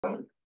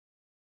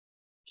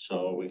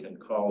So we can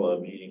call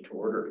a meeting to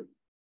order.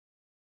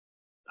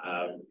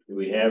 Do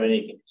we have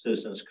any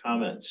citizens'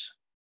 comments?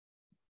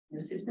 No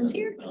citizens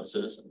here? No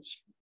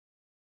citizens.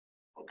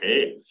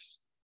 Okay.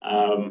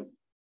 And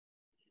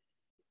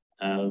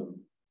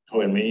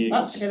meetings.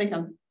 Oh, here they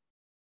come.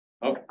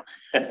 Okay.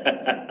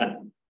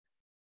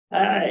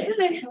 Hi.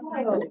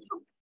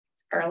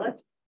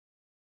 Scarlett.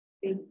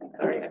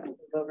 Sorry,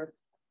 over.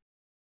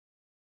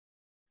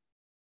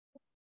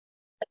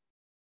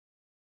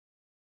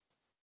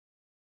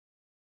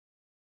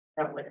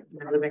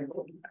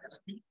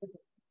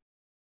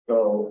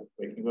 So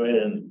we can go ahead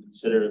and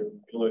consider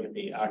look at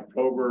the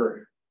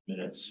October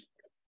minutes.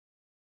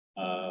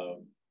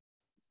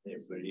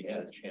 Everybody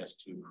had a chance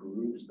to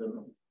peruse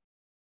them.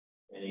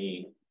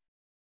 Any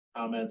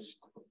comments?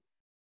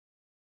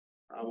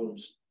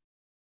 Problems?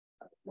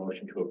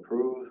 Motion to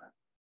approve.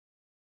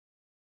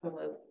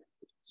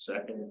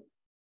 Second.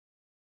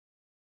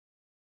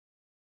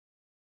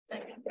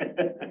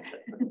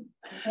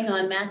 Hang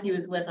on, Matthew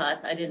is with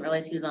us. I didn't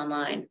realize he was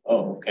online.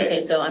 Oh, okay. Okay,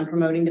 so I'm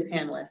promoting to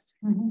panelist.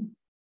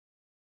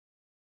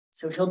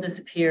 So he'll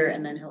disappear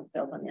and then he'll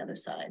show up on the other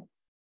side.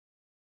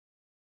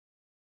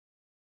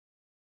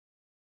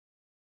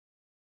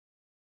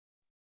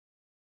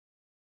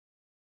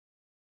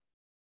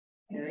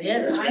 There he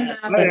is. Hi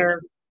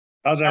there.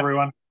 How's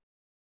everyone?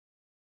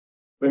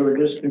 We were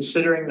just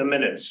considering the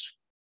minutes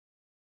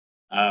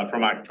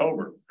from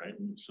October, right?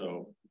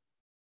 So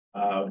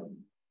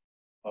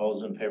all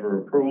those in favor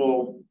of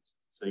approval,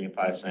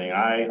 signify saying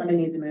aye. Somebody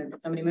needs to move.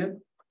 Somebody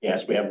move?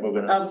 Yes, we have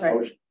moving. Oh,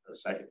 sorry. A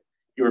second.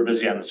 You were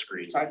busy on the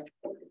screen. Sorry.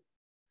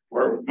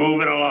 We're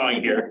moving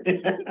along here.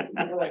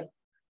 Aye.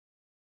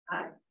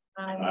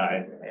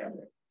 Aye.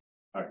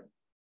 All right.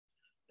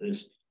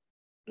 This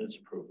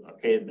approved.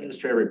 Okay,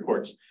 administrative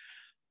reports.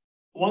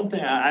 One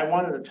thing I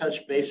wanted to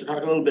touch base and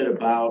talk a little bit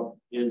about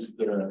is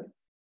the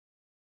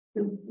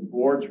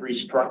board's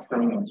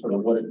restructuring and sort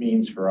of what it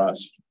means for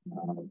us.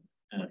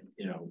 And,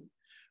 you know,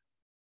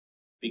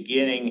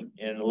 beginning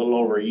in a little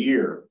over a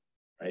year,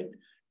 right?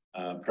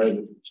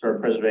 Sort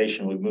of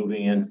preservation, we're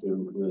moving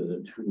into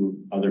the two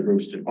other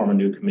groups to form a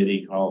new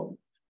committee called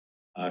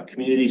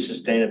Community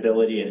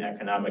Sustainability and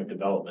Economic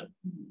Development.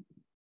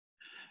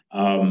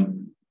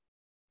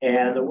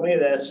 And the way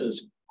this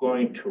is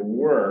going to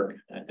work,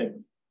 I think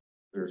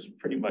this is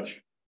pretty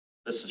much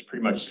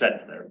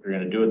set there. If you're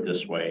going to do it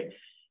this way,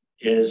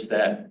 is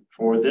that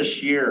for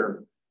this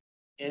year,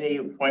 any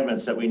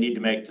appointments that we need to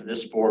make to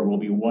this board will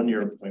be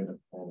 1-year appointment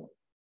only.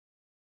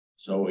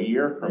 So a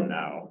year from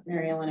now,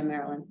 Mary Ellen and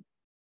Marilyn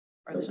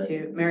are the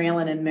two. Mary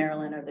Ellen and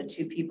Marilyn are the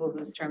two people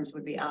whose terms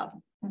would be up.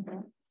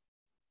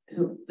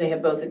 Who they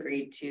have both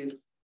agreed to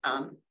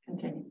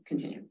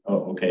continue.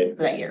 Oh, okay.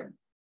 For that year.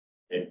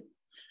 Okay.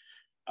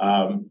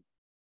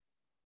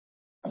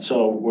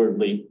 So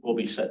we'll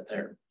be set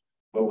there,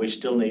 but we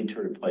still need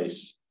to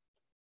replace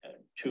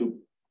 2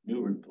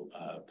 new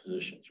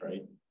positions,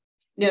 right?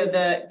 No,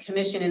 the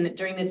commission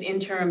during this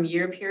interim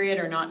year period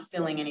are not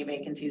filling any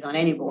vacancies on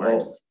any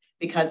boards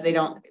because they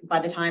don't. By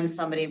the time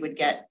somebody would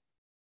get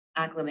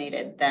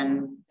acclimated,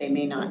 then they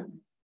may not.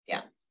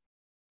 Yeah.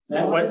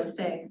 So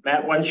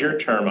Matt, when's your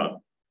term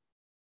up?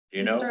 Do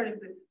you know? Started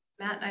with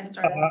Matt and I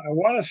started. I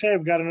want to say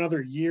I've got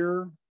another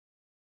year.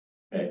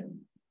 Okay.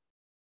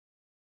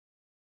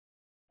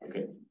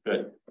 Okay,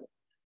 good.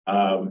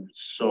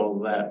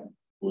 So that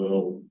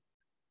will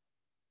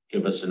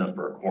give us enough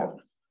for a quorum.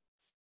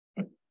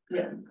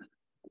 Yes.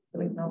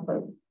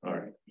 All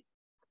right,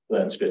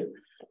 that's good.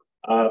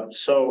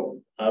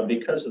 So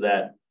because of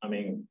that, I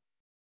mean,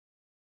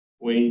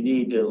 we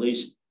need to at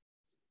least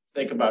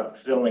think about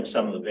filling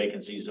some of the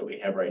vacancies that we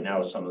have right now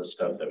with some of the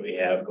stuff that we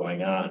have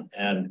going on.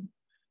 And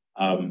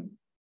I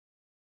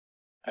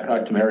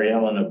talked to Mary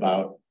Ellen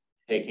about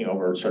taking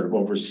over, sort of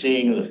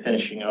overseeing the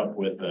finishing up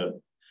with the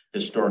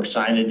historic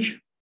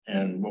signage.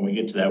 And when we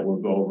get to that, we'll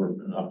go over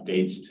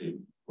updates to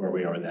where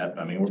we are with that.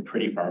 I mean, we're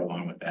pretty far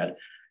along with that. I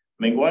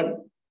mean, what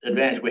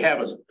advantage we have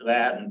is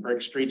that and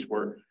brick streets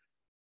where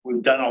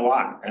we've done a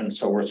lot. And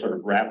so we're sort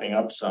of wrapping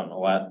up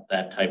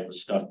that type of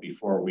stuff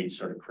before we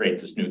sort of create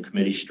this new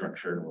committee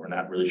structure. And we're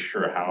not really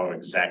sure how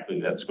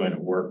exactly that's going to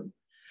work.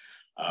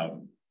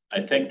 I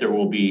think there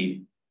will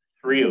be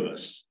 3 of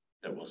us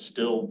that will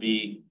still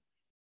be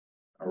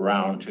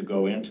around to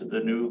go into the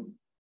new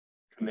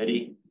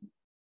committee.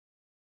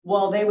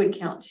 Well, they would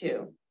count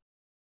too,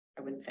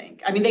 I would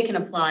think. I mean, they can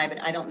apply, but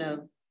I don't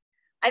know.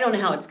 I don't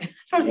know how it's going.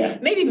 Yeah.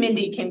 Maybe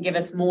Mindy can give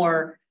us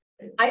more.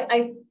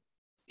 I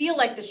feel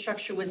like the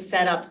structure was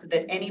set up so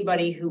that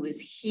anybody who was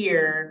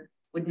here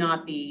would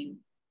not be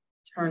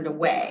turned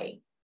away.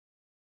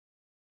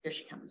 Here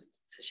she comes,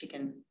 so she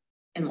can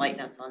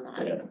enlighten us on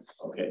that. Yeah.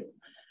 Okay.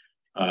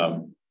 Hi,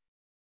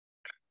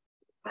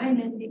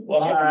 Mindy.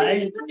 Well,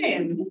 hi.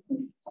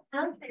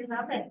 How's it?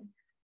 Love it.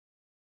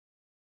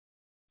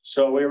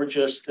 So we were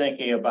just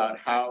thinking about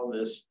how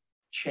this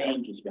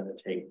change is going to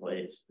take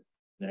place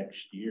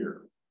next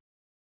year.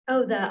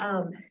 Oh,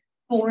 the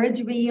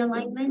board's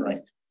realignment. Right.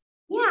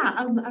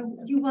 Yeah.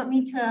 Do you want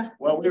me to?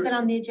 Is it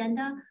on the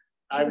agenda?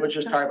 I was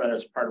just talking about it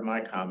as part of my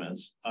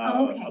comments,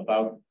 Oh, okay.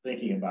 about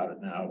thinking about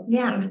it now.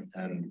 Yeah.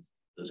 And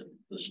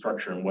the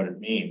structure and what it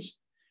means.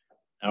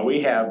 Now I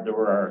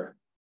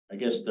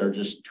guess there are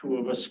just two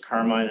of us,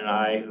 Carmine and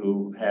I,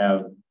 who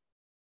have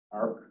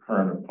our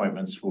current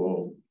appointments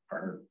aren't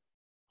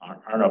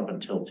up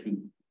until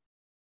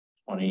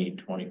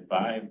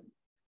 2025.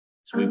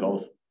 So we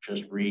both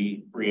just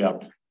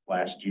re-upped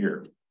last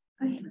year.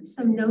 I have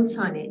some notes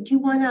on it. Do you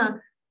want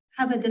to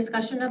have a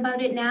discussion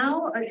about it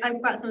now? Or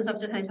I've got some stuff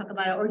to kind of talk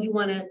about it, or do you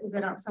want to, is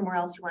it up somewhere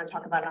else you want to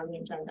talk about it on the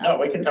agenda? No,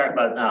 we can talk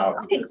about it now.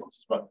 Okay.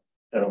 But,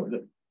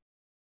 in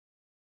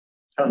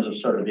terms of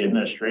sort of the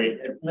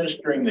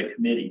administering the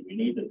committee, we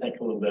need to think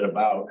a little bit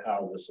about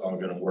how this is all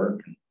going to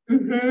work.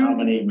 How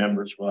many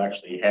members will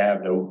actually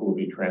have who will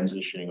be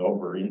transitioning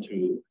over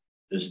into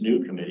this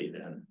new committee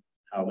then,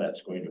 how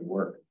that's going to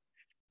work.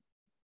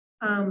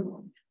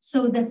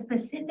 So the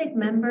specific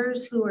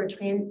members who are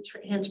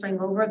transferring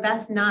over,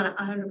 that's not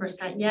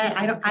 100% yet.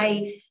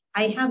 I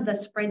have the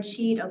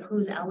spreadsheet of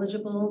who's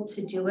eligible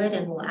to do it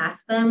and we'll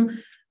ask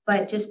them,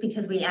 but just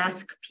because we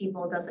ask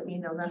people doesn't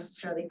mean they'll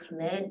necessarily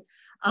commit.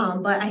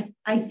 But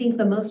I think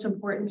the most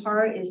important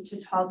part is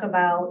to talk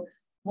about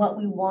what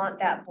we want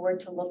that board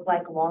to look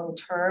like long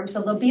term.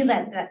 So there'll be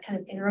that kind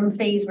of interim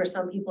phase where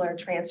some people are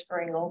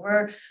transferring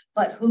over,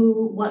 but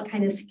what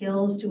kind of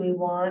skills do we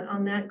want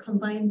on that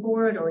combined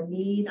board or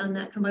need on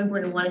that combined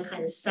board and want to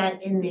kind of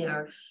set in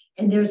there.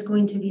 And there's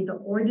going to be the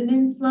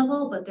ordinance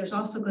level, but there's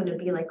also going to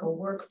be like a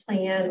work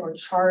plan or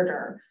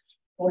charter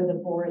for the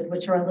boards,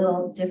 which are a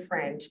little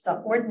different. The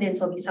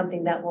ordinance will be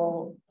something that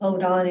we'll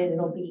vote on and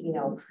it'll be,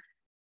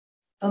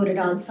 voted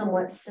on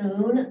somewhat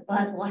soon,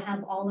 but we'll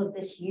have all of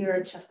this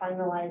year to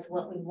finalize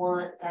what we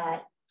want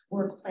that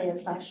work plan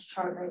 /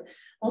 charter.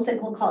 We'll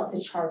call it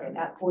the charter,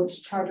 that board's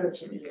charter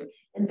to be.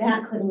 And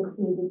that could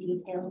include the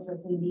details if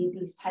we need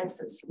these types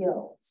of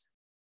skills.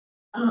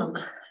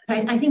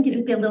 I think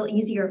it'd be a little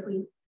easier if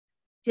we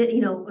did,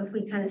 if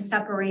we kind of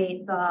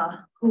separate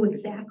who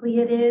exactly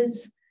it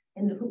is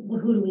and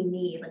who do we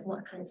need, like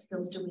what kind of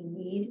skills do we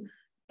need?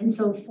 And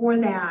so for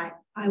that,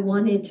 I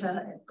wanted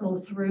to go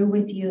through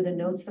with you the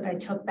notes that I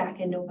took back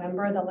in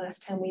November, the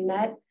last time we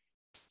met.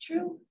 It's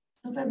true,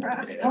 November,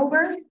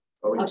 October.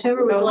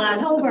 October was the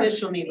last October.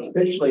 official meeting.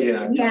 Officially in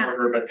October, Yeah,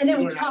 but and then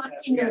we you and I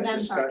talked in had a November.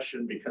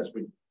 discussion because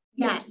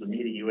Yes. the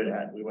meeting you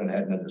had, we went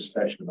ahead and had a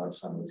discussion about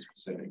some of the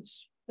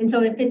specifics. And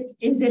so if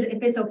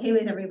it's okay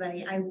with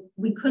everybody,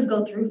 we could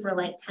go through for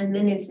like 10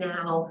 minutes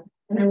now.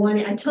 And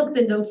I took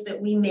the notes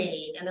that we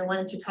made and I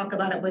wanted to talk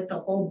about it with the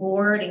whole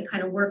board and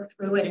kind of work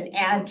through it and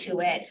add to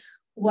it.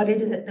 What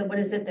is it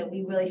that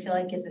we really feel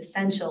like is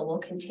essential will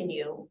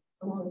continue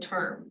long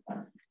term.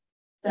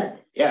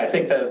 Yeah, I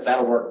think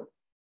that'll work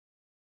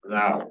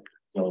now.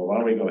 So why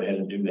don't we go ahead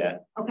and do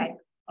that? Okay.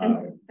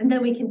 And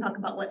then we can talk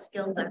about what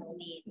skills that we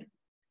need.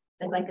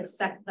 Like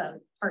the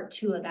part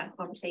 2 of that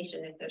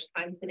conversation if there's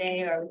time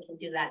today, or we can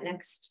do that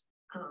next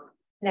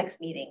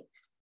meeting.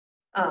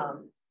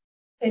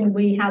 And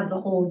we have the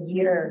whole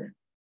year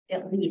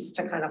at least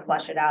to kind of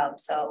flesh it out.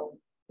 So,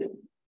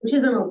 which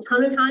isn't a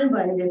ton of time,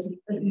 but it is,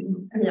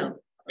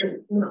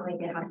 not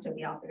like it has to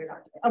be all figured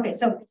out. Okay,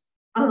 so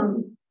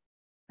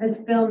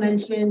as Phil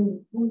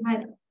mentioned, who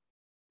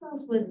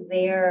else was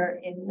there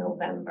in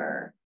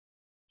November?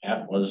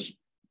 Yeah,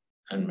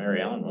 and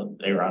Mary Ellen,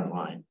 they were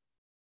online.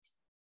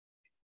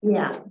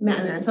 Yeah,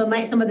 so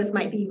some of this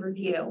might be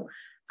review.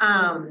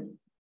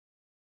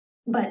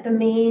 But the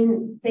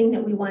main thing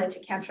that we wanted to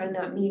capture in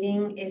that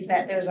meeting is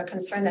that there's a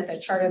concern that the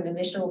charter and the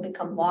mission will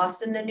become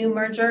lost in the new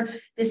merger.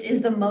 This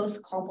is the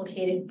most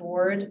complicated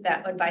board,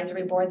 that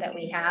advisory board that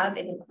we have.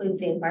 It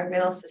includes the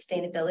Environmental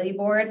Sustainability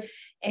Board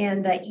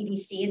and the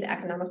EDC, the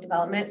Economic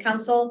Development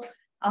Council.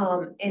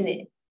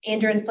 And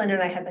Andrew and Flynn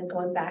and I have been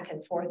going back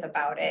and forth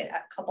about it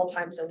a couple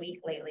times a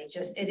week lately.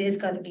 It is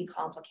going to be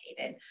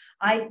complicated.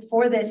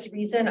 For this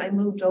reason, I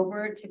moved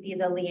over to be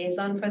the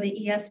liaison for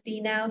the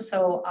ESB now.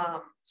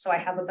 So I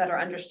have a better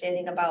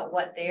understanding about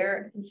what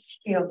their,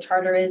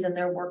 charter is and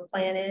their work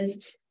plan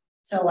is.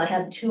 So I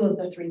have 2 of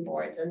the 3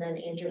 boards, and then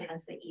Andrew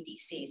has the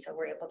EDC. So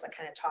we're able to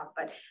kind of talk,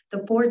 but the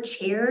board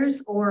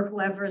chairs or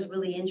whoever is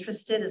really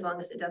interested, as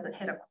long as it doesn't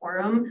hit a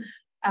quorum,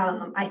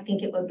 I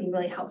think it would be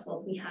really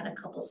helpful if we had a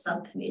couple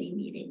subcommittee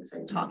meetings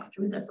and talk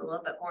through this a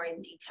little bit more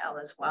in detail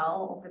as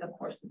well over the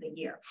course of the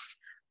year.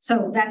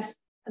 So that's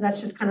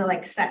just kind of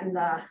like setting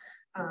the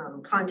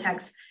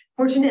context.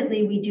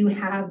 Fortunately, we do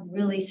have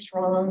really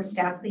strong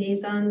staff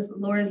liaisons.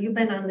 Laura, you've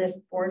been on this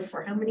board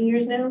for how many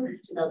years now?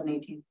 Since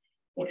 2018.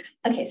 Yeah.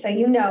 Okay, so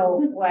you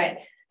know what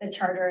the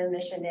charter and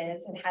mission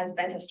is and has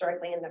been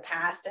historically in the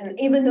past. And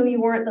even though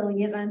you weren't the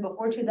liaison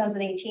before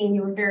 2018,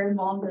 you were very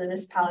involved in the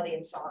municipality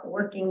and saw the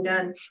work being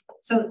done.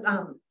 So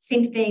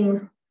same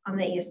thing on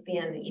the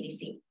ESB and the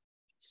EDC.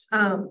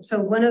 So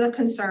one of the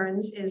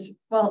concerns is,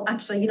 well,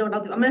 actually, you know what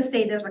I'll do? I'm going to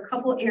say there's a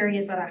couple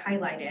areas that I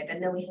highlighted,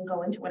 and then we can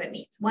go into what it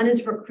means. One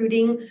is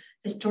recruiting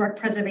historic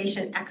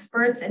preservation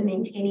experts and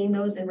maintaining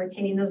those and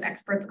retaining those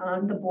experts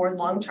on the board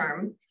long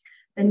term.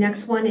 The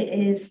next one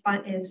is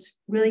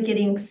really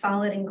getting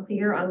solid and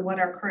clear on what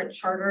our current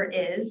charter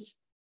is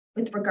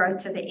with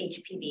regards to the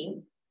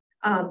HPV.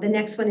 The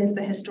next one is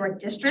the historic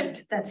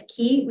district. That's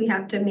key. We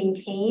have to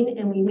maintain,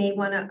 and we may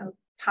want to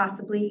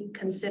possibly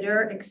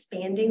consider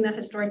expanding the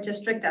historic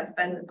district. That's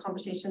been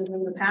conversations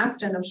in the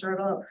past, and I'm sure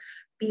it'll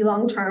be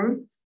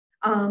long-term.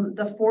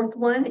 The fourth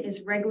one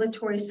is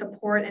regulatory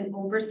support and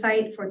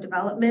oversight for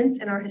developments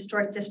in our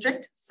historic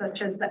district,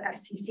 such as the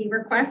FCC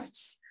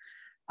requests.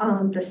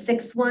 The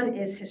sixth one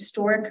is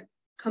historic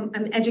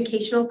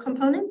educational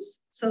components.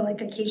 So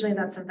like occasionally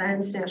that's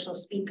events, national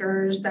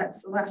speakers.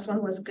 That's the last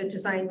one was good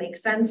design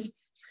makes sense.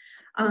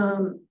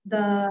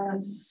 The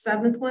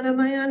seventh one on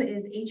my on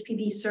is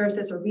HPV serves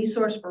as a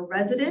resource for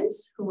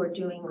residents who are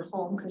doing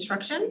home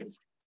construction.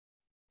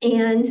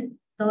 And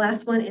the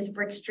last one is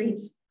Brick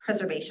Streets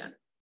preservation.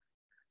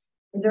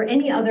 Is there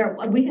any other,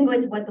 we can go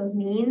into what those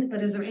mean,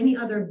 but is there any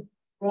other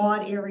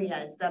broad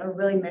areas that are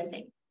really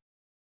missing?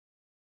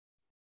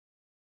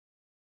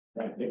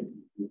 I think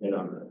we hit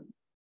on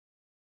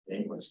the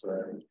English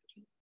there.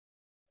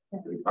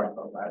 We talked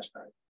about last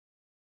time.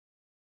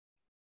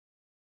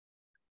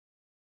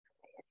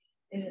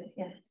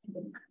 Yeah.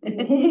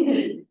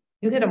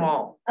 You hit them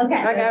all. Okay.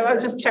 I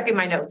was just checking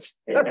my notes.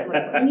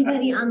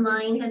 Anybody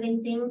online have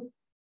anything?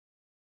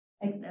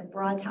 Like the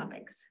broad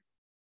topics?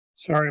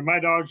 Sorry, my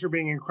dogs are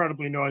being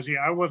incredibly noisy.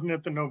 I wasn't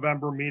at the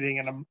November meeting,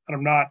 and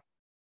I'm not,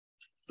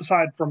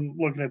 aside from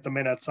looking at the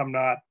minutes, I'm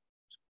not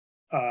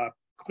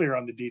clear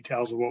on the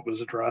details of what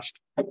was addressed.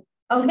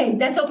 Okay,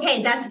 that's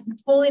okay. That's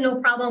totally no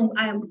problem.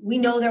 We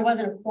know there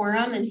wasn't a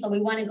quorum, and so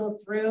we want to go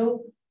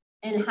through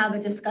and have a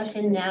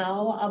discussion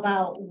now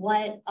about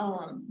what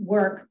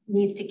work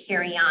needs to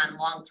carry on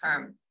long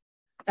term.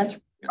 That's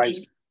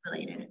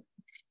related.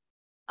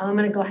 I'm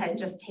going to go ahead and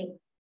just take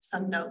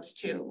some notes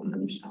too.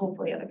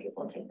 Hopefully other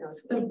people will take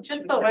notes. So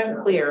just so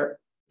I'm clear,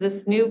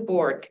 this new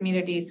board,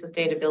 community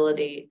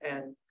sustainability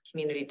and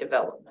community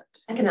development.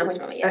 Economic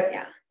development,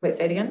 yeah. Wait,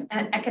 say it again.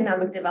 And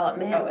economic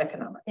development. Oh,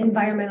 economic.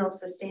 Environmental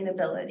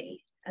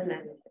sustainability, and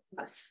then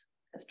us,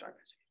 historic.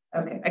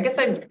 Okay, I guess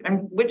I'm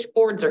which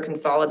boards are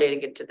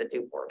consolidating into the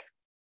new board?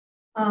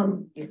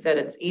 You said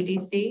it's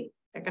EDC,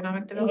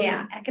 Economic Development?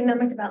 Yeah,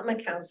 Economic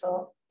Development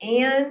Council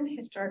and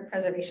Historic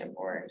Preservation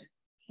Board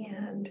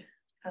and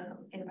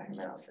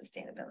Environmental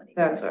Sustainability.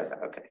 That's what I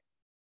thought, okay.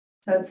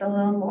 So it's a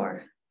little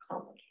more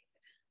complicated.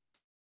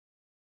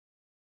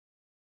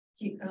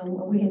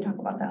 We can talk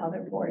about the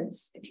other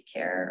boards if you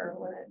care,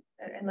 or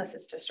unless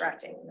it's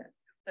distracting.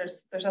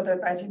 There's other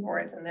advisory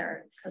boards and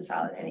they're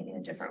consolidating in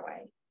a different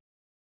way.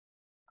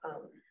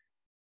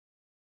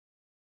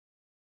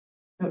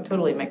 No, it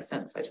totally makes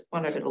sense. I just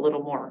wanted it a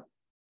little more.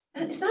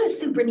 It's not a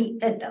super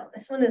neat fit though.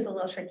 This one is a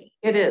little tricky.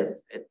 It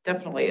is. It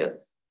definitely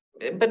is.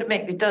 But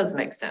it does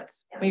make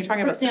sense. When you're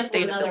talking about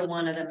sustainability. Another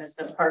one of them is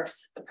the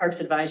Parks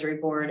Advisory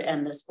Board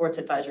and the Sports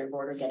Advisory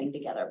Board are getting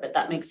together, but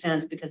that makes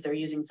sense because they're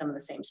using some of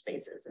the same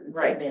spaces and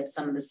so they have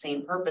some of the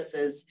same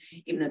purposes,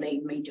 even though they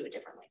may do it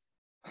differently.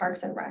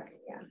 Parks and Rec,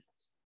 yeah.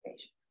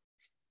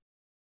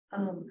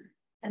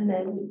 And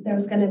then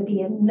there's going to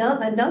be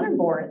another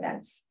board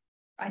that's,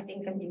 I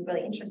think, going to be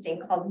really interesting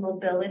called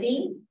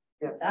Mobility.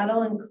 Yes.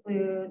 That'll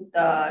include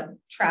the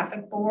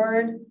traffic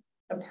board,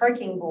 the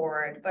parking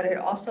board, but it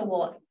also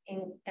will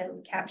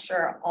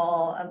capture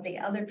all of the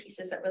other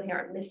pieces that really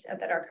aren't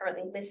that are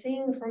currently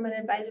missing from an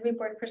advisory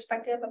board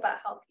perspective about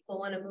how people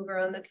want to move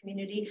around the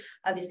community.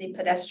 Obviously,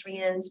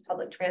 pedestrians,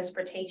 public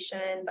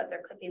transportation, but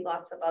there could be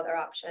lots of other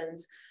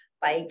options,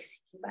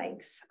 bikes,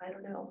 e-bikes. I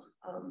don't know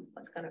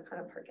what's going to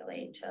kind of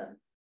percolate to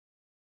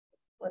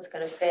what's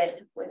going to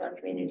fit with our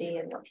community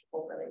and what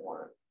people really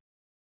want.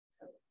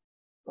 So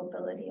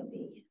mobility will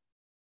be,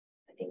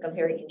 I think, a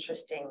very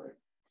interesting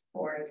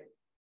board,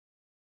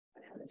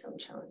 but have its own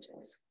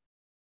challenges.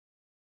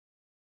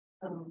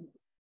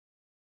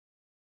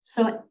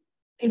 So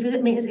if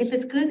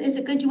it's good, is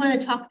it good? You want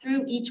to talk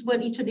through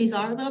what each of these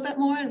are a little bit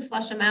more and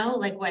flesh them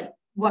out? Like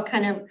what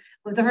kind of,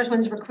 well, the first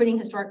one is recruiting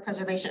historic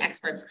preservation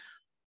experts.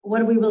 What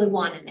do we really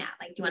want in that?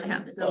 Like, do you want to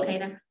have, is it okay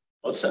to?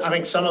 Well, so, I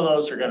mean, some of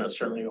those are going to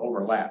certainly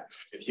overlap.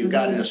 If you've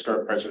got an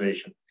historic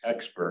preservation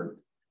expert,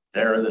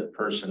 they're the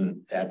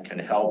person that can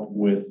help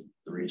with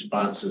the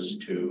responses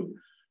to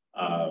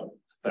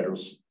federal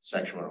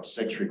section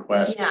 106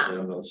 requests,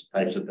 those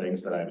types of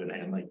things that I've been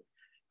handling.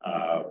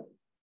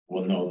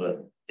 We'll know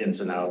the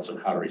ins and outs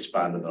of how to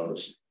respond to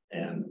those.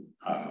 And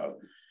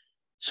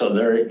so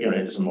there,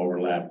 is some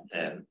overlap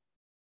and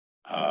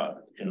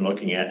in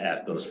looking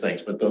at those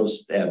things, but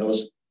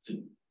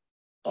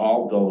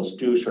all those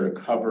do sort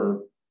of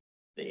cover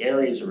the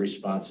areas of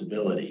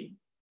responsibility.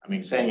 I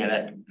mean, saying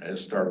a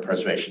historic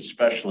preservation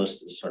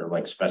specialist is sort of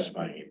like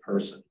specifying a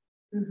person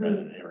rather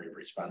than an area of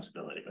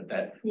responsibility. But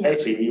that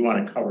basically you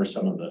want to cover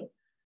some of the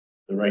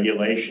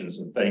regulations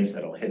and things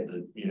that'll hit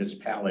the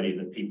municipality,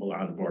 the people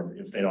on board.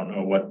 If they don't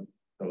know what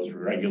those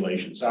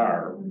regulations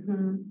are,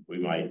 we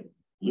might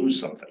lose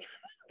something.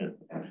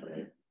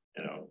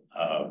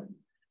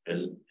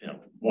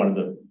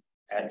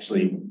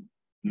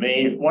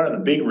 One of the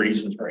big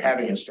reasons for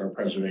having a historic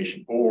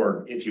preservation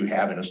board, if you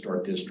have an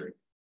historic district,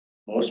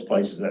 most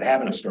places that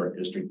have an historic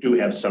district do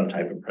have some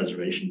type of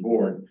preservation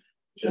board.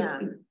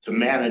 to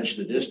manage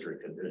the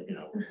district, you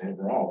know,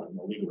 overall and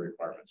the legal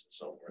requirements and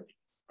so forth,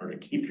 or to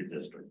keep your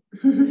district.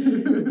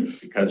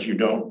 Because you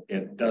don't,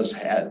 it does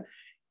happen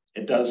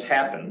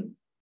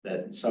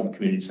that some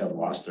communities have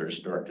lost their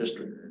historic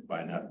district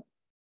by not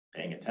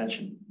paying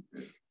attention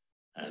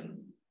and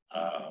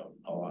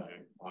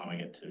allowing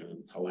it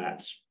to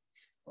lapse.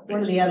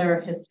 One of the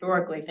other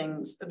historically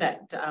things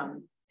that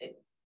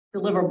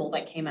deliverable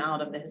that came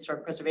out of the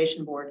Historic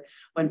Preservation Board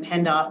when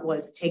PennDOT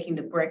was taking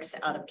the bricks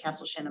out of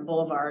Castle Shannon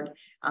Boulevard,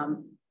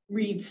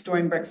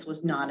 restoring bricks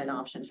was not an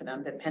option for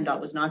them. That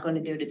PennDOT was not going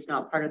to do it. It's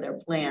not part of their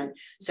plan.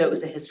 So it was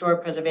the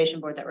Historic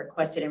Preservation Board that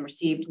requested and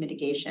received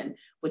mitigation,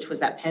 which was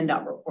that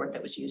PennDOT report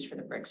that was used for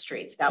the brick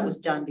streets. That was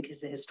done because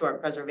the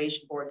Historic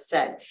Preservation Board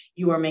said,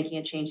 you are making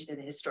a change to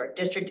the historic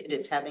district. It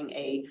is having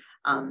a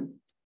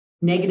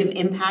negative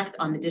impact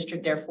on the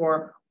district.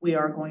 Therefore, we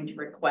are going to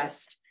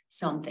request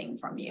something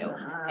from you.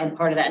 And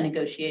part of that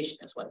negotiation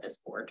is what this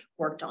board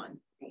worked on.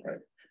 Right.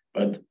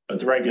 But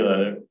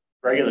the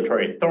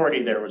regulatory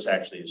authority there was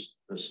actually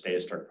the State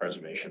Historic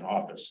Preservation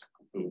Office,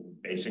 who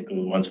basically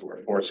the ones who were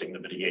forcing the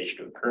mitigation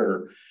to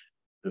occur.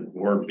 The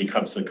board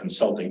becomes the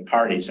consulting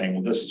party saying,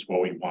 well, this is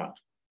what we want,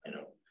 you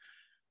know.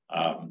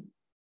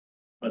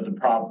 But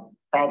the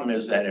problem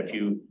is that if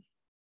you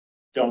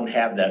don't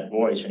have that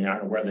voice and you're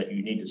not aware that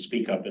you need to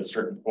speak up at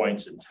certain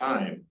points in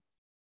time,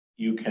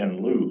 you can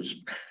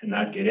lose and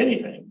not get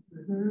anything.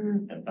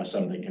 And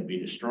something can be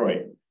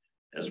destroyed,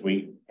 as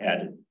we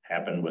had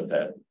happened with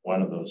that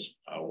one of those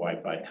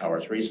Wi-Fi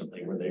towers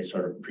recently, where they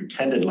sort of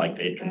pretended like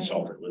they'd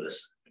consulted with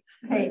us.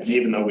 Right. And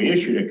even though we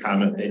issued a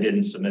comment, they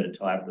didn't submit it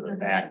till after the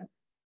fact,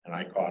 and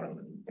I caught them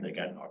and they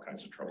got in all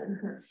kinds of trouble.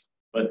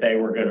 But they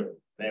were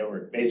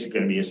basically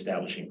going to be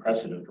establishing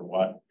precedent for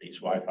what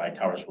these Wi-Fi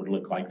towers would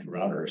look like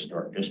throughout our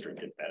historic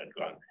district if that had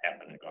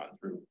happened and gone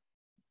through.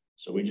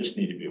 So we just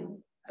need to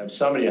have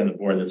somebody on the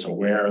board that's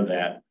aware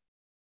that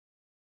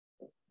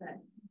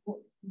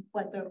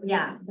what the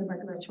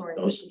regulatory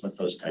what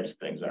those types of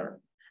things are.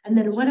 And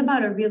then what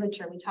about a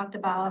realtor? We talked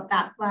about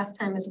that last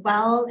time as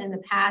well. In the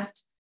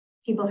past,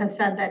 people have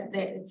said that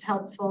it's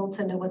helpful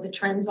to know what the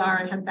trends are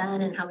and have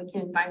been and how we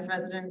can advise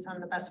residents on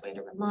the best way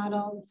to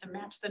remodel to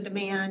match the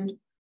demand.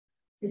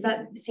 Does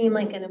that seem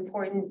like an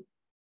important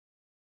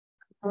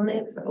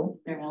component? So,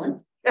 Marilyn?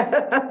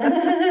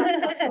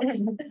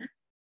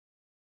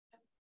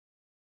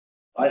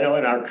 I know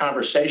in our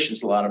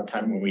conversations, a lot of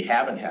time when we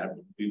haven't had,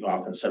 we've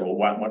often said, well,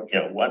 what's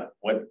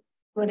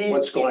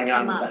going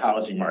on with the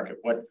housing market?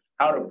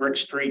 How do brick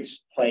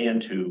streets play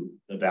into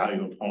the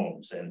value of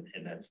homes? And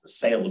that's the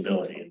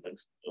saleability of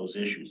those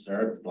issues.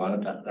 There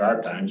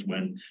are times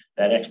when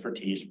that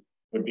expertise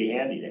would be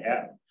handy to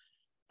have.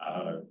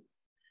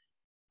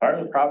 Part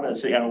of the problem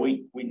is, you know,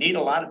 we need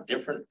a lot of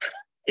different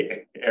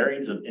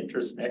areas of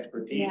interest and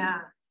expertise.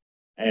 Yeah.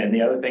 And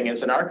the other thing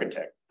is an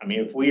architect. I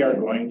mean, if we are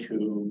going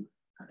to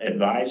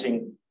advise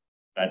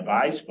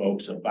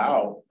folks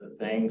about the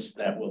things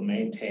that will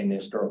maintain the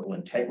historical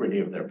integrity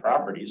of their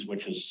properties,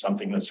 which is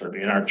something that's sort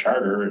of in our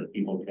charter, and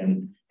people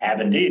can have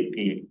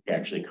indeed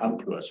actually come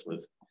to us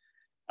with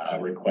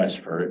requests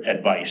for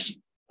advice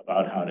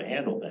about how to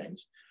handle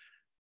things.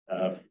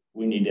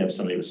 We need to have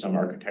somebody with some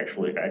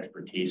architectural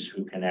expertise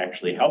who can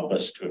actually help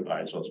us to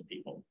advise those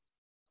people.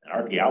 An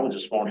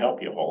archaeologist won't help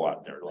you a whole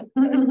lot there.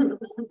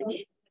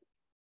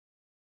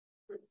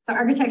 So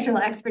architectural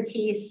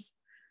expertise,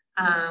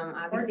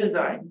 obviously,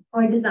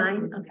 or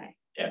design. Okay.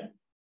 Yeah.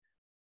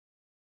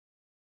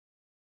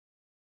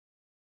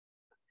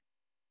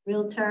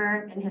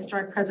 Realtor and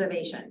historic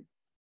preservation.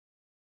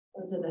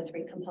 Those are the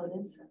three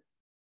components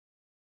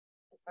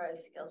as far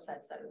as skill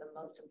sets that are the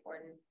most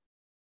important.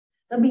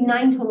 There'll be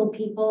 9 total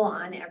people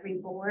on every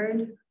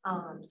board.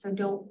 So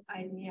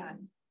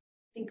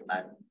think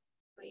about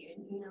what you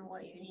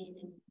need,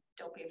 and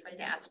don't be afraid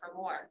to ask for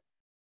more.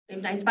 We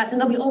have 9 spots,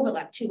 and there'll be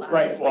overlap too.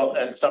 Obviously. Right. Well,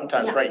 and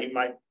sometimes, right,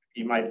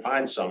 you might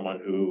find someone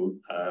who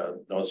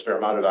knows a fair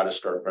amount about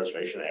historic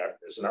preservation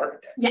as an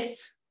architect.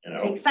 Yes. You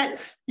know, makes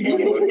sense.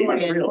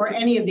 Or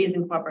any of these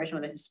in cooperation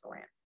with a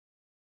historian.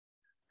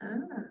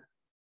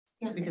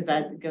 Yeah. Because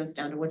that goes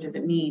down to what does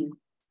it mean?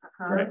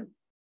 Right.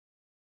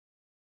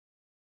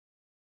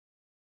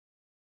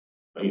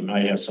 But you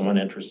might have someone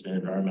interested in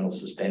environmental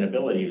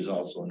sustainability who's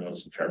also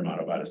knows a fair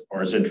amount about it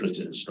or is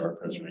interested in historic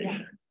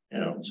preservation. Yeah.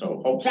 You know,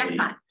 so hopefully.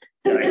 Jackpot.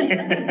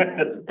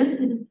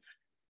 Right.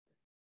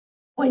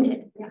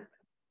 Pointed. Yeah.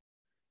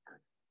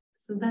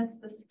 So that's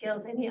the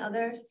skills. Any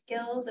other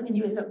skills? I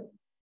mean,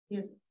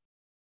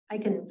 I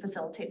can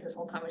facilitate this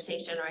whole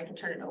conversation, or I can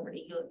turn it over to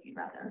you if you'd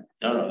rather.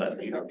 No,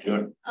 that's you're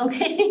doing.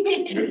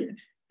 Okay.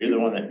 You're the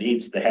one that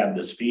needs to have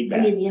this feedback.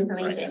 I need the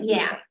information. Right?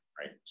 Yeah.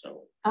 Right.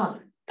 So.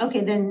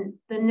 Okay. Then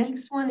the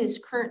next one is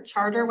current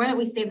charter. Why don't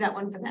we save that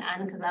one for the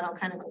end, because that'll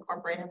kind of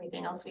incorporate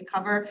everything else we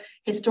cover.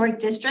 Historic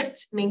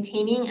district,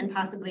 maintaining and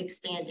possibly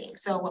expanding.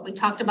 So what we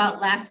talked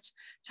about last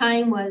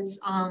time was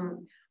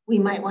we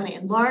might want to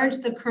enlarge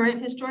the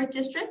current historic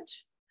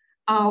district.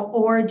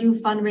 Or do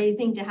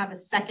fundraising to have a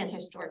second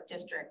historic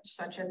district,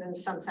 such as in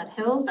Sunset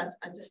Hills, that's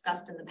been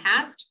discussed in the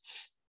past.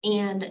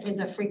 and is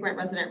a frequent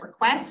resident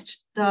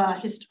request. A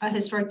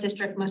historic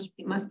district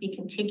must be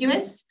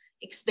contiguous.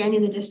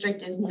 Expanding the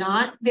district is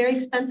not very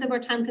expensive or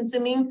time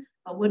consuming,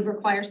 but would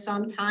require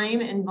some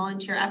time and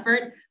volunteer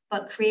effort.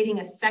 But creating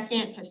a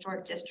second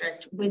historic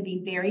district would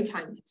be very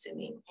time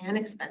consuming and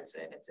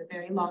expensive. It's a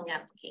very long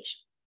application.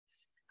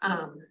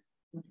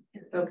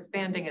 So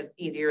expanding is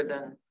easier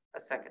than a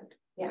second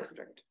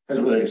district.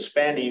 Because with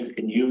expanding, you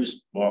can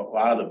use a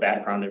lot of the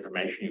background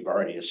information you've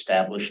already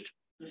established.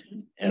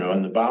 You know,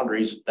 and the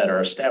boundaries that are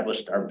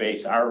established are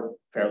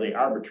fairly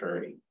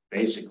arbitrary.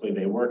 Basically,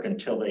 they work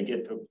until they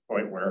get to a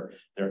point where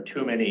there are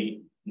too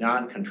many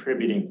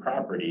non-contributing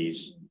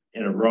properties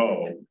in a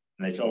row, and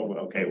they say, oh,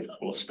 okay,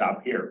 we'll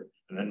stop here.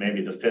 And then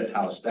maybe the fifth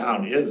house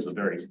down is a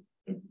very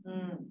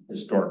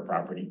historic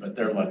property, but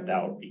they're left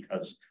out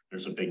because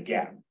there's a big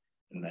gap.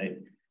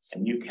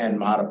 And you can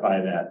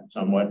modify that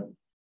somewhat.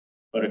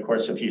 But of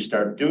course, when you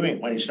start doing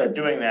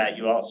that,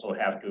 you also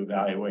have to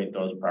evaluate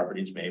those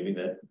properties maybe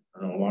that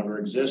no longer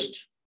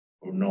exist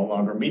or no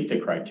longer meet the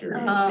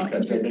criteria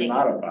because they've been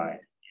modified.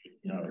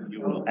 You know,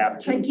 you will have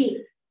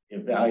to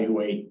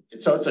evaluate.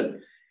 So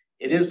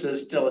it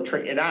is still a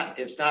trick.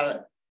 It's not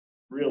a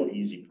real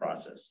easy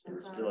process.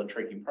 It's still a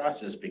tricky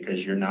process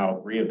because you're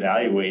now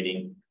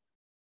reevaluating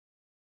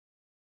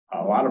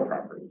a lot of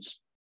properties.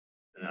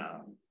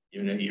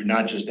 You're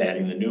not just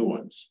adding the new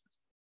ones.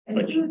 And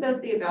who does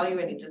the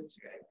evaluating? Just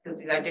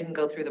because I didn't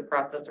go through the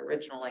process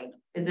originally.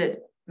 Is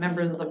it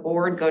members of the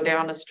board go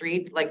down a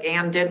street like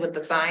Ann did with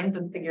the signs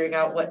and figuring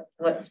out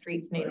what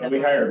streets need them?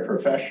 We hired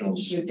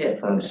professionals. You did.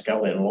 From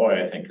Skelly and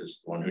Loy, I think,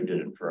 is the one who did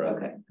it for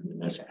a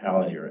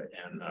municipality.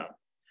 And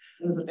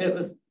it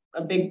was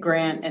a big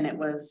grant, and it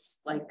was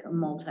like a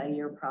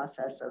multi-year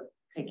process of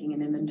taking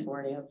an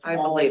inventory of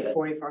all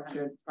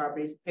 4,400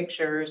 properties,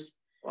 pictures.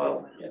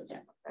 Whoa. Yeah.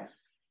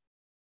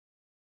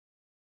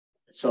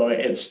 So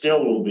it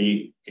still will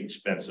be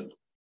expensive,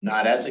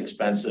 not as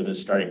expensive as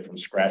starting from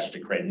scratch to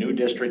create a new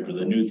district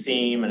with a new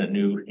theme and a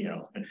new,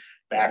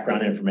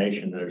 background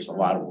information. There's a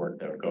lot of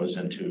work that goes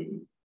into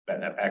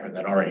that background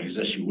that already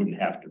exists. You wouldn't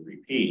have to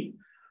repeat,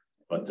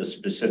 but the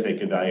specific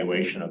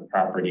evaluation of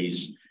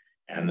properties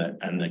and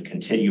the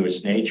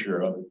contiguous nature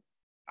of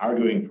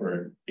arguing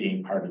for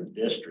being part of the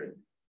district,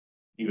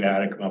 you got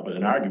to come up with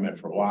an argument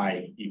for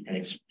why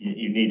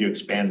you need to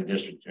expand the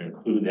district to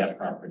include that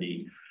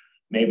property.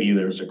 Maybe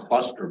there's a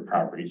cluster of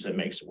properties that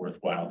makes it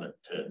worthwhile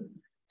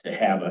to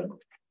have an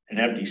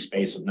empty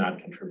space of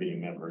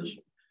non-contributing members.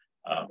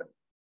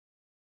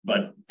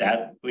 But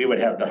that we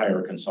would have to hire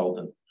a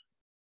consultant,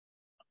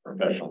 a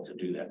professional to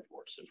do that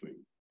for us if we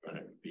were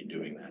going to be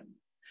doing that.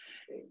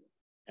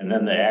 And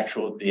then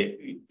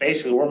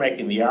basically we're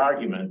making the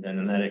argument,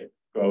 and then it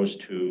goes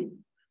to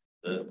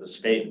the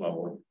state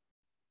level.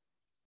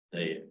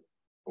 The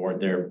board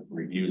there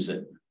reviews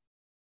it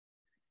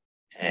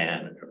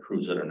and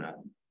approves it or not.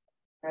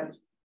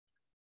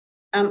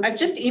 I've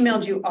just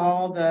emailed you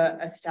all the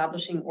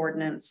establishing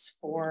ordinance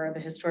for the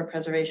Historic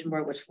Preservation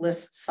Board, which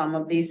lists some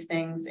of these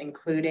things,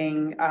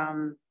 including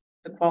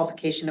the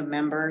qualification of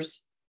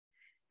members.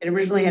 It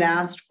originally had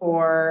asked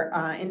for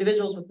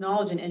individuals with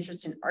knowledge and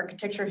interest in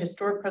architecture,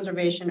 historic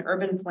preservation,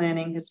 urban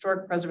planning,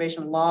 historic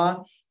preservation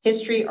law,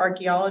 history,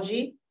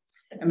 archaeology,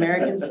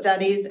 American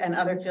studies, and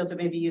other fields that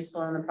may be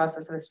useful in the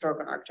process of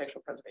historical and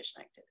architectural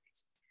preservation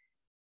activities.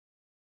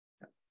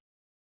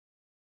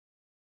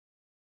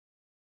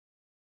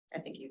 I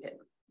think you hit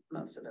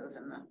most of those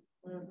in the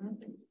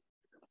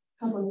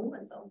Couple of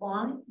ones. A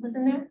law was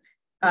in there.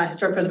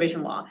 Historic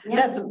preservation law.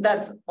 Yeah.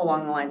 That's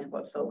along the lines of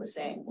what Phil was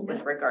saying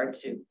with regard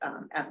to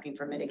asking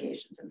for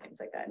mitigations and things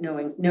like that,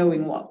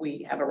 knowing what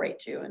we have a right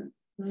to. And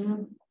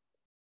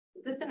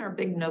is this in our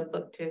big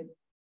notebook too?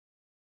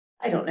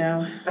 I don't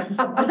know.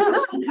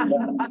 I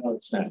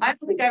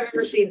don't think I've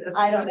ever seen this.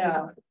 I don't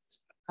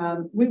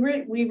know.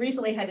 We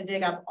recently had to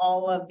dig up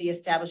all of the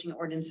establishing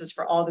ordinances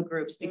for all the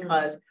groups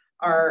because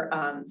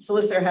our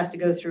solicitor has to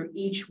go through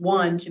each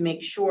one to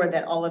make sure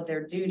that all of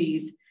their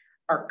duties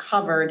are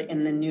covered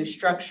in the new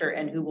structure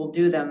and who will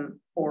do them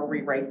or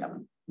rewrite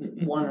them,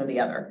 one or the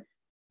other.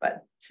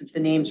 But since the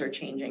names are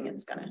changing,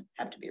 it's going to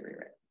have to be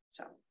rewritten.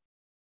 So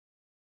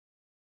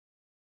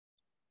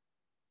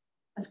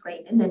that's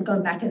great. And then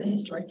going back to the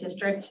historic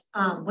district,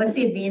 what's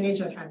the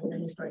advantage of having the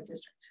historic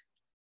district?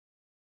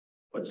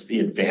 What's the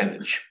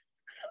advantage?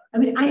 I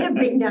mean, I have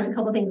written down a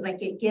couple of things,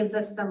 like it gives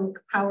us some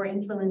power,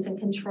 influence, and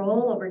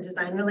control over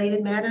design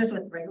related matters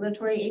with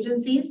regulatory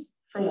agencies,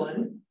 for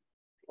one.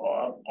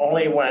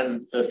 Only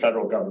when the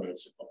federal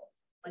government's involved.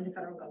 When the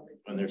federal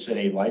government's when there's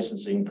any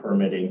licensing,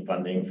 permitting,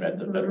 funding at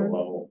the federal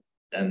level,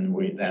 then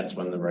that's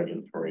when the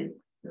regulatory,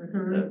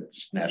 the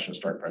National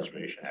Historic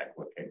Preservation Act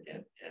will kick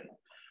in.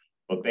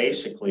 But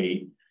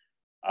basically,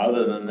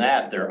 other than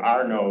that, there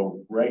are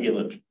no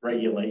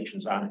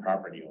regulations on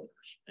property owners.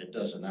 It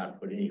does not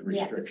put any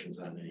restrictions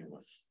on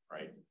anyone,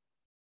 right?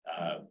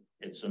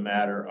 It's a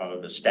matter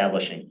of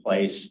establishing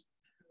place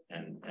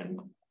and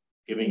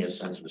giving a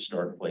sense of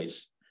historic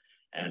place,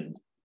 and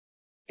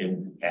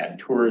can add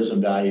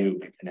tourism value,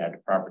 it can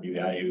add property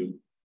value.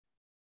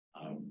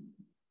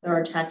 There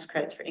are tax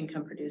credits for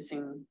income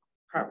producing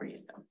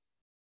properties though.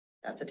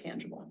 That's a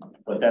tangible.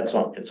 But that's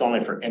all, it's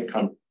only for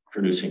income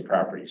producing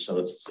property. So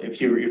it's, if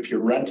you're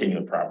renting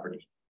the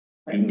property,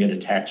 you can get a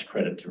tax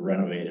credit to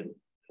renovate it,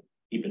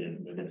 keep it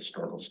within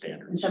historical And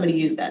standards. somebody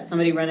used that.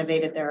 Somebody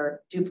renovated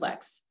their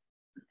duplex.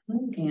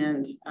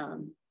 And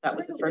that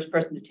was the first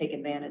person to take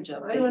advantage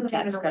of the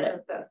tax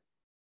credit.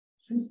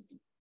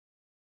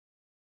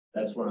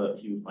 That's one of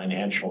the few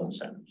financial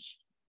incentives.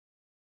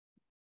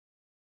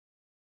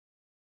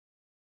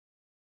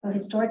 A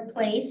historic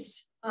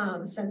place,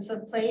 sense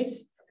of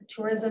place,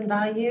 tourism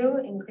value,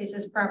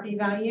 increases property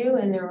value,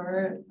 and there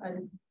are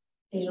an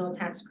occasional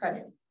tax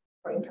credit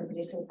for income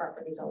producing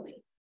properties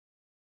only.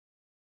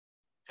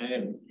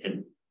 And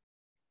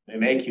they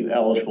make you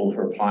eligible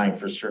for applying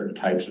for certain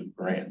types of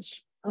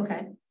grants.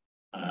 Okay.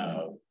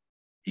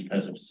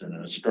 Because it's in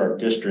a historic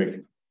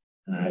district.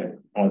 And I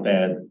want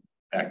that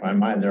back in my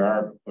mind, there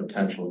are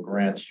potential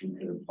grants you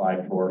could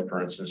apply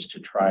for instance, to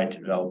try to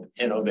develop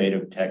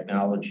innovative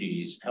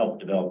technologies, help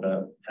develop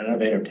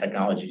innovative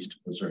technologies to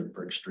preserve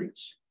brick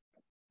streets.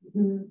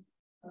 Mm-hmm.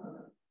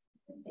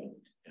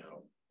 You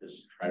know,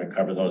 just try to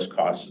cover those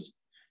costs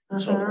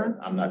and so forth.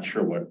 I'm not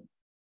sure what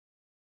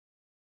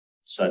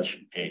such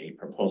a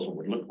proposal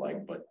would look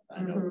like, but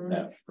I know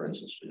that, for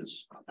instance,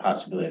 is a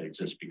possibility that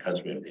exists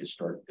because we have the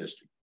historic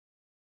district.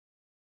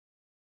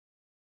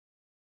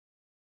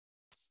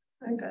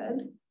 Very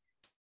good.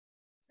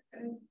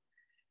 Good.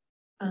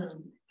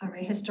 All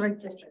right, historic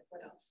district,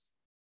 what else?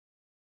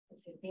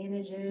 What's the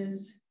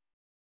advantages?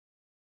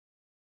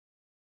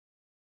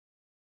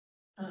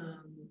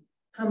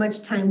 How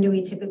much time do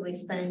we typically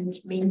spend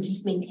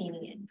just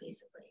maintaining it,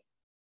 basically?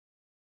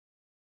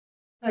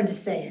 Hard to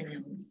say, I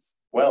know.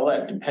 Well,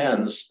 that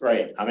depends,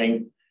 right? I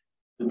mean,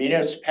 the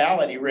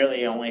municipality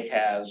really only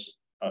has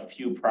a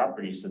few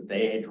properties that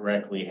they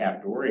directly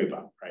have to worry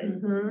about, right? I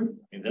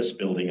mean, this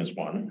building is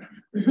one,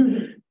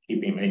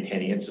 keeping,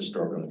 maintaining its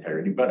historical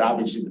integrity, but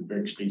obviously the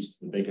brick streets is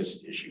the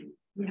biggest issue.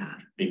 Yeah.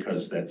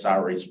 Because that's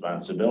our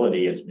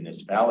responsibility as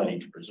municipality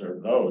to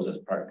preserve those as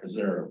part, because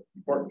they're an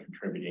important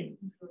contributing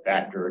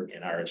factor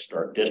in our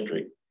historic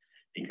district.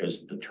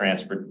 Because the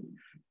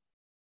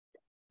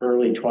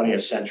early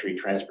 20th century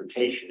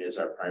transportation is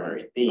our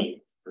primary theme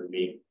for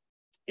being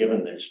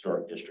given the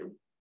historic district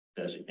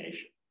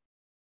designation.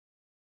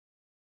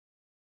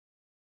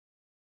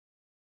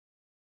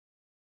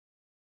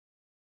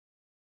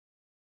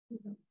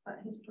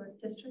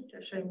 Historic district,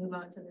 or should I move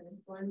on to the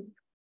next one?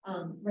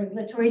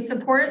 Regulatory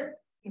support,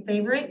 your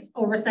favorite,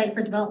 oversight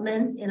for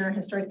developments in our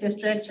historic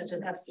district, such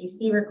as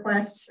FCC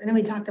requests. I know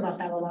we talked about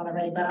that a lot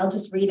already, but I'll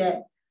just read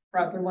it for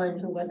everyone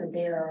who wasn't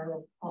there,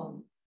 or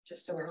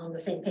just so we're on the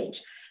same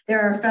page.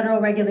 There are federal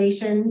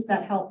regulations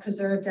that help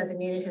preserve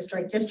designated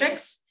historic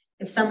districts.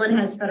 If someone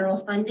has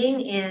federal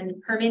funding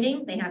and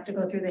permitting, they have to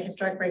go through the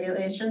historic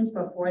regulations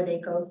before they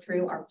go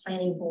through our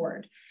planning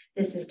board.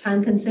 This is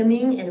time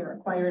consuming and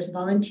requires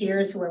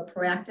volunteers who are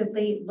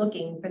proactively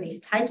looking for these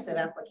types of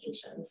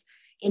applications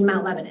in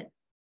Mount Lebanon.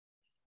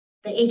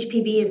 The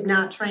HPB is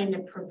not trying to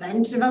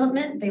prevent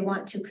development. They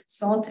want to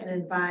consult and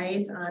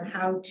advise on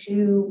how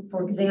to,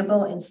 for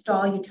example,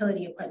 install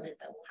utility equipment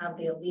that will have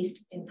the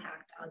least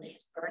impact on the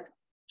historic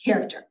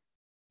character.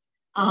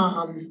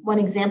 One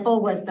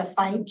example was the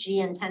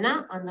 5G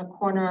antenna on the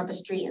corner of a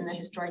street in the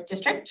historic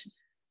district.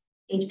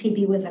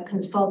 HPB was a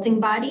consulting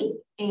body,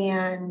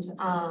 and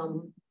I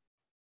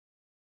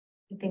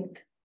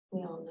think we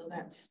all know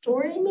that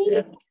story, maybe.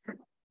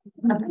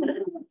 Yeah.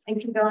 I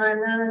can go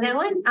on that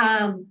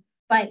one.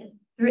 But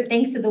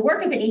thanks to the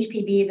work of the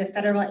HPB, the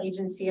federal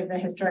agency of the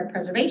historic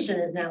preservation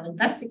is now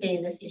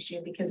investigating this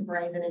issue because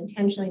Verizon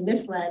intentionally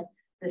misled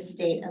the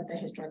state of the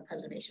historic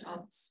preservation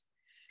office.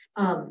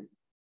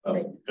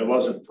 Well, it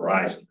wasn't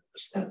Verizon,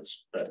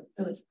 but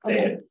they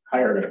had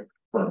hired a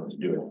firm to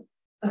do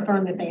it. The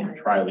firm that they hired.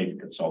 Tri-Leaf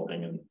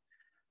Consulting, and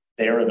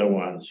they were the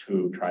ones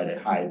who tried to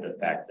hide the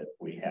fact that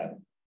we had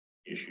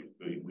issues.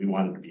 We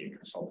wanted to be a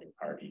consulting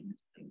party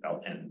and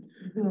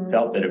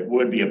felt that it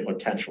would be a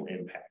potential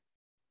impact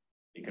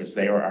because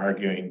they were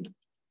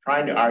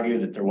trying to argue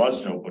that there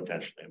was no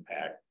potential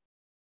impact,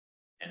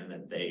 and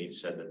that they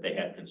said that they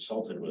had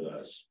consulted with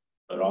us,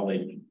 but all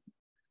they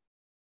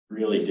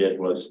really did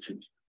was to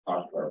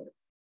talk to our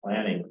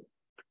planning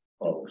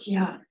folks,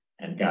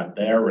 and got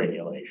their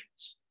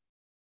regulations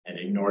and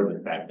ignored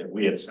the fact that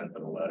we had sent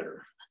them a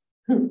letter.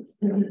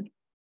 It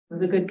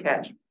was a good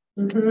catch.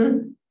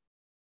 And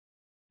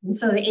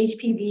so the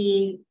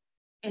HPB,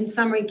 in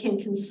summary, can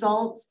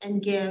consult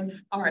and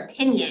give our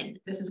opinion.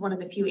 This is one of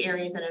the few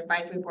areas that an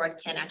advisory board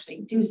can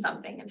actually do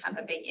something and have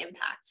a big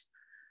impact.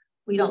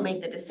 We don't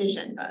make the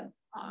decision, but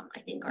I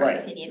think our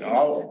opinion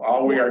is.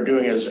 All we are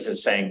doing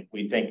is saying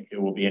we think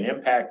it will be an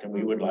impact, and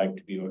we would like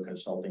to be a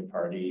consulting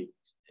party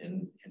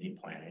in any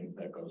planning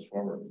that goes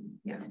forward.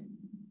 Yeah.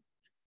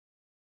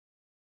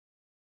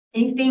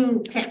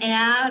 Anything to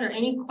add or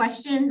any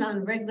questions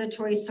on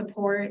regulatory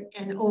support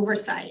and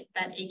oversight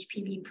that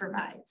HPB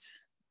provides?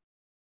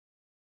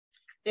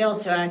 They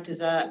also act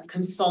as a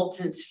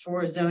consultant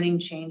for zoning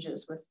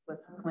changes with the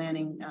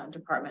planning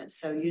department.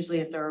 So usually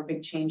if there are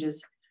big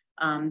changes,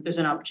 there's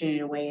an opportunity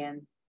to weigh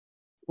in.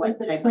 Like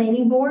the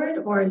planning board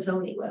or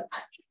zoning?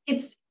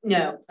 It's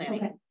no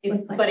planning. Okay.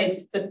 It's but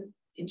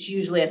it's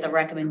usually at the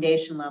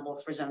recommendation level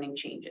for zoning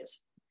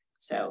changes.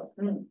 So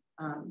when's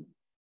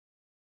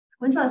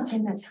the last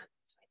time that's happened?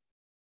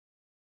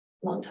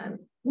 Long time.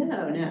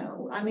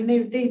 no. I mean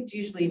they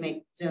usually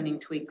make zoning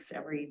tweaks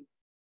every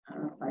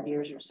 5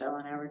 years or so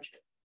on average.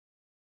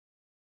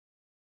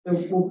 There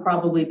will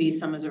probably be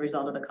some as a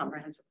result of the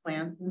comprehensive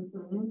plan.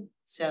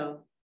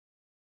 So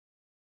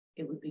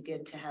it would be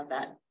good to have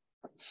that.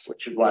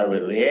 Which is why we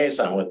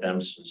liaison with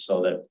them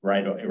so that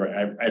right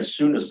as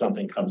soon as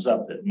something comes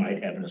up that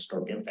might have an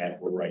historic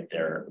impact, we're right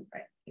there.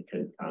 You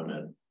could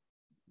comment.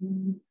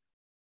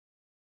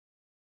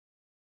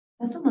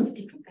 That's almost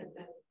different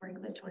than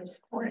regulatory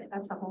support.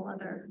 That's a whole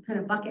other kind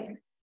of bucket.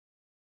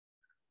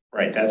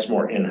 Right, that's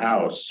more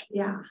in-house,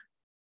 Yeah.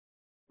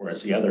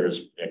 whereas the other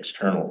is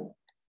external,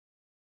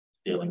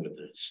 dealing with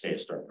the State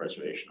Historic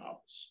Preservation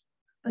Office.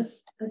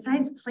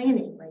 Besides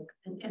planning, like,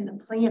 and the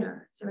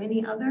planner, is there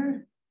any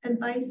other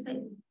advice that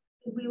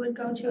we would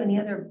go to? Any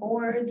other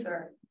boards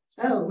or?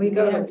 Oh, We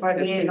go to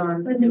quite a few.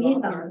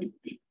 Liaisons.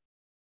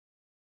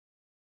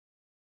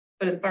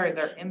 But as far as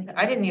our impact,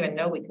 I didn't even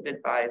know we could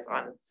advise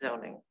on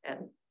zoning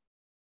and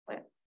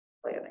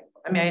planning.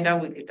 I mean, I know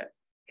we could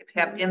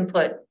have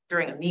input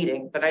during a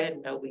meeting, but I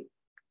didn't know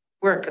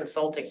we're a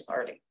consulting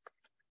party.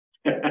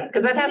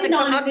 Because that hasn't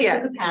come up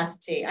yet.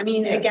 Capacity. I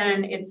mean,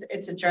 again,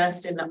 it's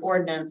addressed in the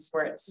ordinance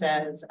where it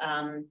says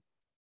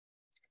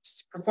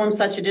perform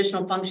such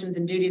additional functions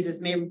and duties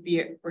as may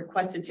be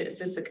requested to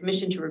assist the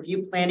commission to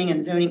review planning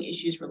and zoning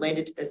issues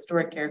related to the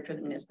historic character of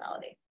the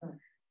municipality.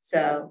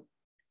 So.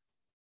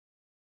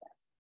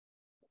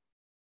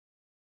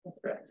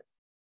 Correct.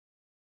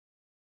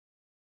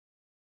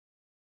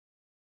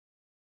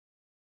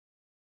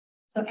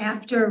 So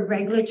after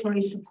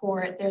regulatory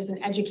support, there's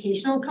an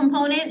educational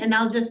component, and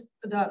I'll just,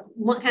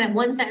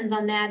 one sentence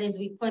on that is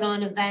we put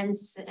on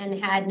events and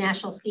had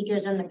national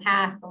speakers in the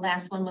past. The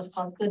last one was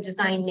called Good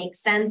Design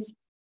Makes Sense,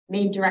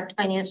 made direct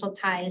financial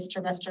ties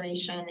to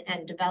restoration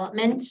and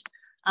development.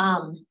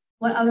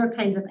 What other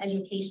kinds of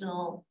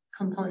educational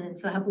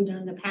components? So have we done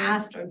in the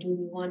past, or do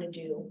we want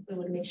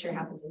to make sure it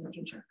happens in the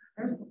future?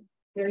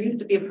 There used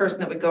to be a person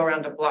that would go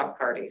around to block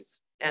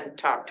parties and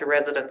talk to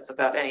residents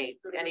about any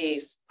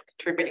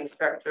contributing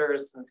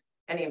structures and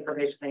any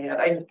information they had.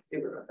 I do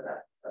remember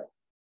that. But.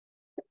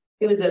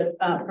 It was a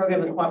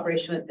program in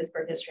cooperation with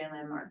Pittsburgh History and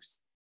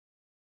Landmarks.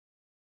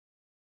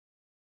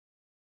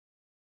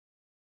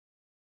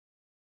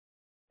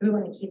 We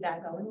want to keep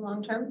that going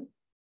long term.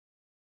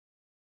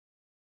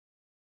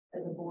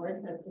 As a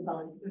board,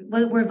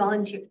 we're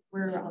volunteers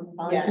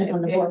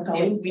on the board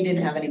going. We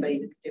didn't have anybody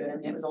who could do it. I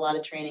mean, it was a lot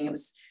of training. It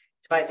was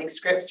devising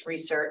scripts,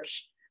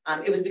 research.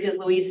 It was because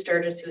Louise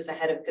Sturgis, who was the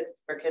head of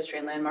Pittsburgh History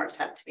and Landmarks,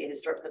 happened to be a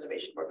Historic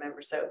Preservation Board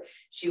member. So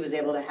she was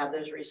able to have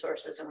those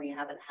resources, and we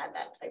haven't had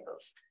that type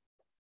of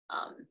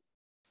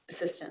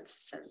assistance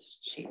since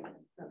she.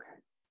 Okay.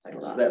 So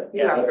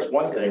that's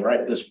one thing,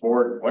 right? This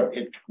board,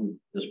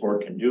 this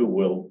board can do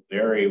will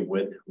vary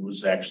with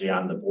who's actually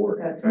on the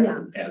board. That's right. Yeah.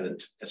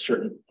 And at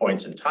certain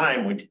points in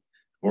time, the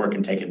board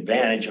can take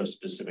advantage of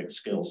specific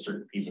skills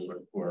certain people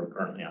who are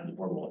currently on the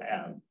board will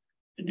have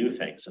to do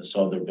things. And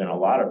so there've been a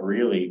lot of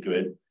really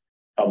good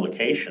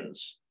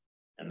publications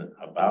and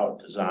about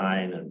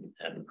design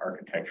and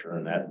architecture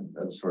and that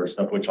sort of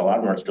stuff, which a lot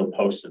of them are still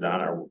posted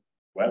on our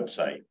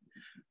website,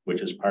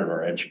 which is part of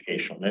our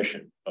educational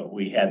mission. But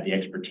we had the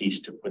expertise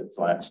to put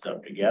that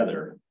stuff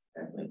together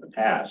in the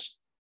past.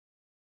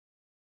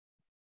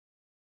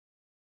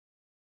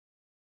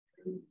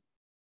 I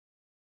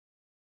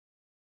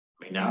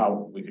mean,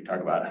 now we could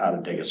talk about how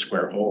to dig a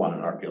square hole on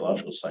an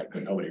archaeological site,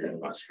 but nobody really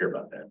wants to hear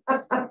about that.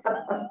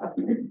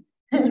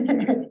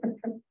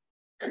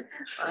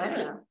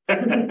 I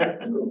don't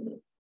know.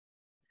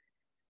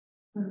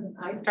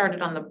 I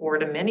started on the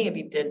board, and many of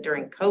you did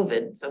during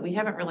COVID, so we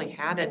haven't really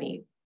had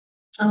any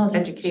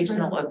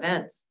educational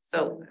events.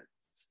 So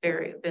it's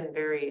been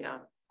very.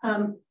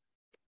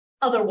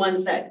 Other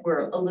ones that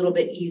were a little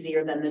bit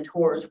easier than the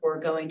tours were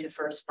going to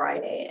First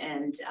Friday,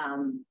 and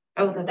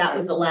that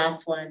was the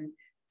last one.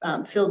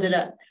 Phil did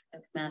it.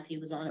 If Matthew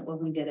was on it when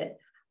we did it.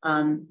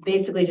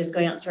 Basically, just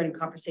going out and starting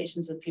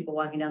conversations with people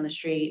walking down the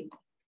street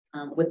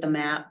with the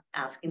map,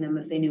 asking them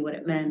if they knew what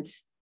it meant.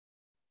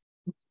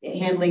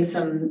 Handling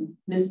some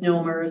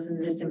misnomers and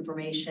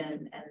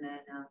misinformation, and then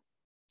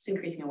just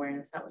increasing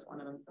awareness. That was one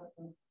of them.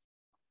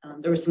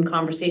 There was some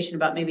conversation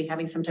about maybe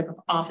having some type of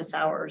office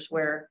hours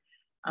where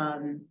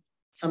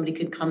somebody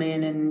could come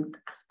in and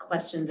ask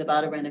questions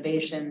about a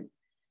renovation.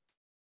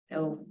 You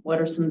know, what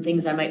are some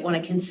things I might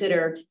want to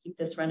consider to keep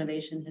this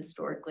renovation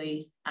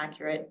historically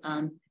accurate?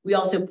 We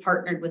also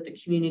partnered with the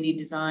community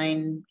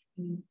design.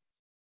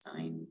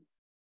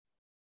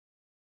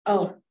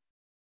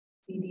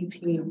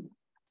 CDP.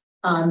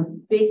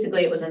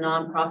 Basically, it was a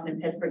nonprofit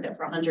in Pittsburgh that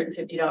for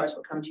 $150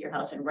 would come to your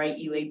house and write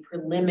you a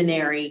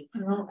preliminary,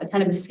 a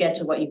kind of a sketch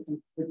of what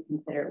you would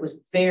consider. It was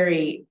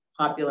very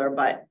popular,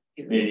 but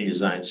it was, Community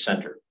Design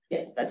Center.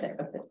 yes, that's it.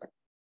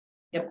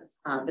 Yep,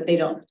 but they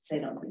don't do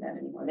that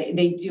anymore.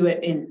 They do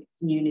it in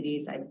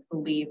communities, I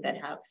believe, that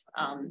have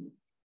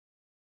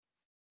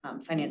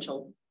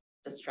financially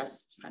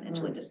distressed,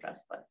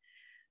 but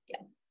yeah.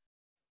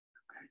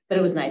 But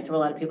it was nice. There were a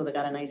lot of people that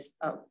got a nice,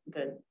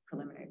 good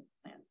preliminary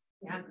plan.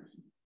 Yeah.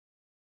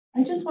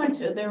 I just went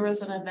to, there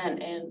was an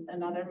event in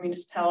another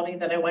municipality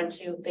that I went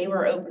to. They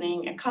were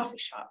opening a coffee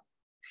shop.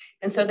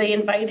 And so they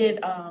invited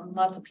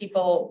lots of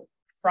people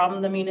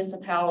from the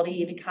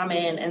municipality to come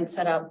in and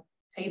set up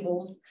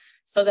tables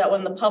so that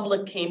when the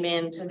public came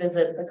in to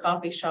visit the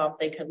coffee shop,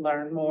 they could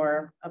learn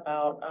more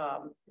about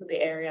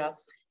the area.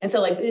 And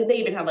so like they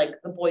even had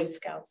like the Boy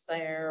Scouts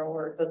there,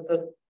 or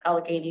the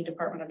Allegheny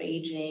Department of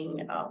Aging,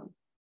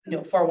 you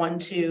know,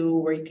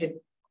 412, where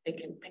they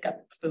can pick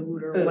up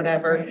food or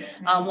whatever.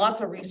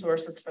 Lots of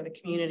resources for the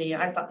community.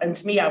 I thought, and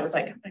to me, I was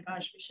like, oh my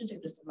gosh, we should do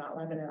this in Mount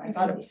Lebanon. I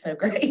thought it was so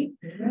great.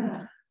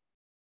 Yeah.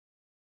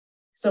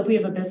 So if we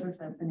have a business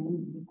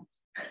opening.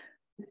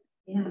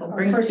 Yeah. Well, Or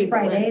brings First people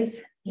in.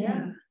 Fridays.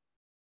 Yeah.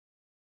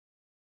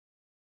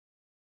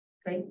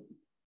 Great.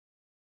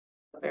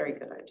 Very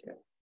good idea.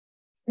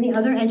 Any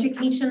other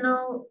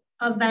educational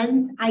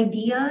event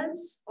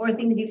ideas or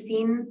things you've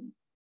seen?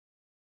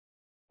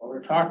 Well,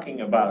 we're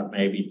talking about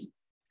maybe,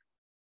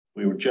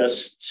 we were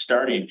just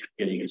starting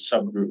getting a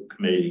subgroup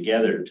committee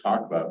together to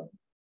talk about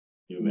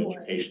new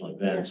educational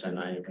events. And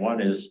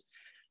one is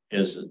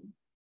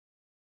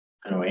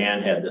I know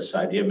Ann had this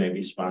idea,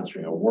 maybe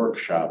sponsoring a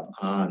workshop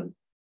on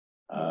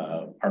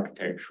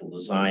architectural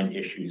design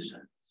issues,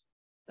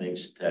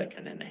 things that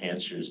can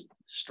enhance your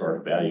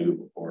historic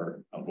value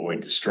or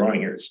avoid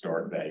destroying your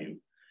historic value.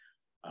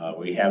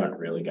 We haven't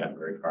really gotten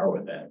very far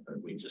with that,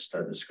 but we just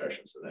started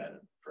discussions of that.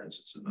 For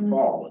instance, in the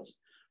fall, it's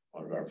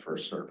one of our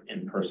first sort of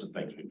in-person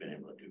things we've been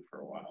able to do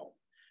for a while.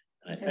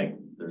 And I think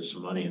there's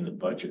some money in the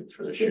budget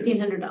for this year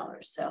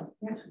 $1,500. So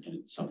to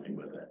do something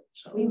with it.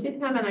 So We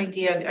did have an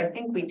idea, I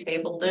think we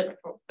tabled it,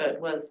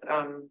 but was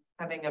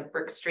having a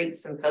Brick Street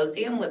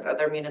symposium with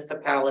other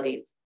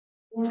municipalities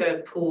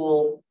to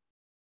pool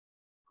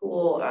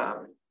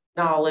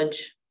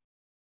knowledge,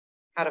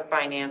 how to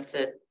finance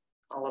it,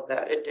 all of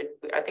that.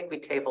 I think we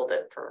tabled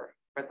it for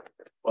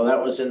well,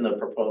 that was in the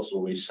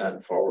proposal we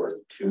sent forward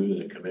to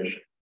the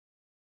commission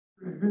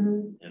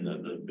in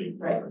the big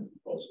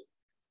proposal,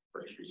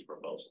 First Street's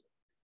proposal.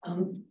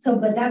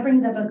 But that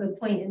brings up a good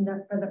point.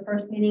 For the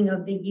first meeting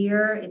of the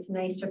year, it's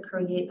nice to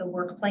create the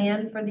work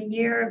plan for the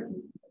year.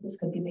 This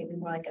could be maybe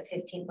more like a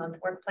 15-month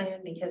work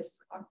plan,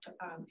 because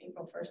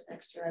April 1st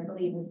next year, I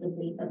believe, is the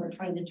date that we're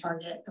trying to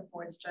target the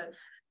boards to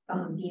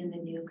be in the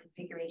new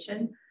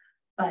configuration.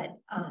 But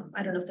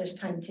I don't know if there's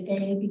time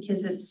today,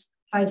 because it's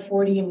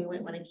 5:40 and we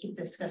might want to keep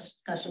this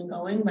discussion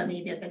going, but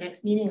maybe at the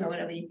next meeting or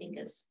whatever you think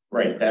is.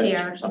 Right, that's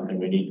Yeah. something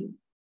we need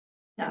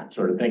Yeah. to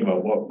sort of think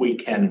about what we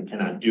can and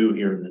cannot do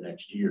here in the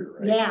next year,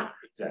 right? Yeah.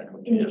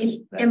 Exactly. And, Yes,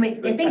 and I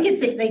think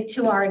it's like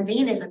to our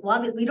advantage, like,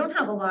 well, we don't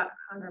have a lot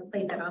on our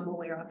plate that I'm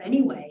aware of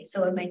anyway.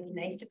 So it might be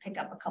nice to pick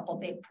up a couple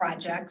big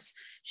projects,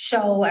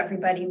 show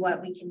everybody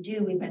what we can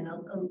do.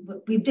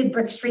 We did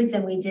Brick Streets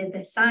and we did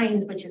the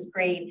signs, which is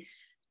great,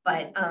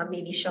 but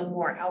maybe show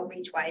more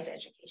outreach wise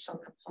educational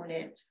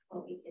component,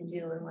 what we can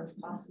do and what's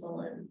possible.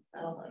 And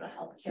that'll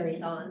help carry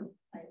it on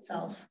by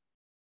itself.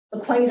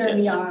 The quieter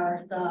we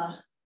are, the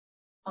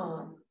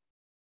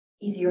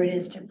easier it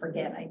is to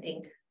forget, I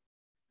think.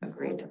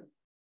 agreed.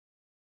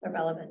 The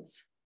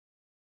relevance,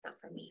 not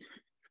for me.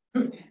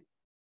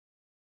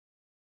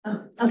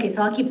 Okay,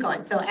 so I'll keep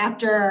going. So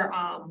after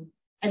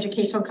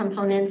educational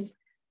components,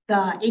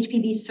 the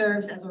HPB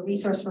serves as a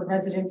resource for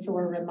residents who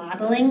are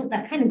remodeling.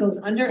 That kind of goes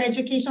under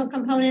educational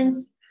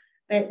components.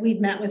 But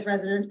we've met with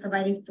residents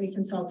providing free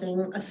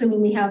consulting,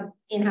 assuming we have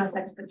in-house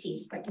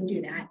expertise that can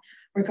do that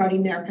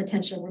regarding their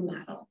potential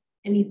remodel.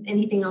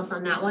 Anything else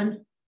on that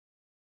one?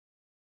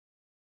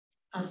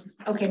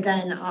 Okay,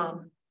 then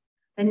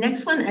the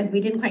next one,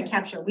 we didn't quite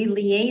capture. We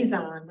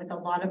liaison with a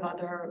lot of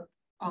other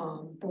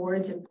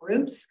boards and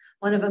groups.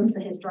 One of them is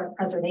the historic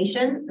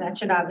preservation. That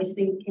should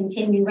obviously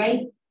continue,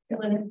 right?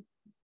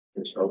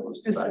 Historical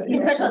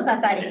Historical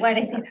Society. Why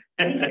did I say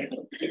that?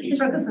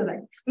 Historical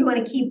Society. We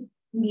want to keep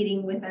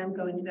meeting with them,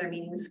 going to their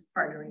meetings,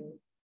 partnering.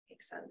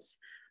 Makes sense.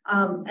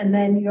 And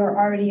then you're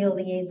already a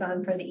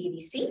liaison for the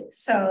EDC,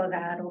 so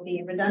that'll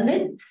be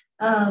redundant.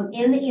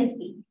 And the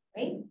ESB,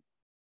 right?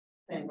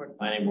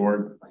 Planning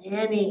board.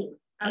 Planning.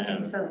 Okay,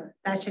 And- so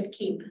that should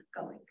keep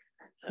going.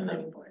 And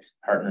Planning board.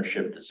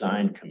 Partnership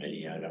Design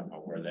Committee. I don't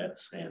know where that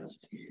stands.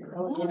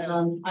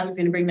 I was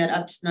going to bring that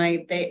up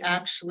tonight. They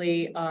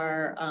actually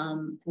are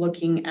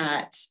looking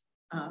at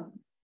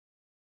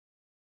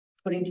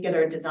putting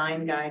together a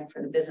design guide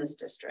for the business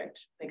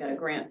district. They got a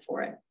grant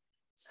for it.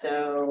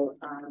 So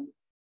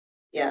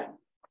yeah,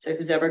 so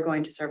who's ever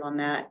going to serve on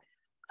that,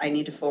 I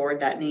need to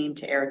forward that name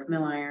to Eric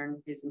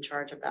Milliron, who's in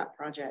charge of that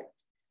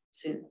project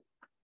soon.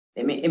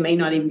 it may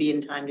not even be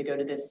in time to go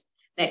to this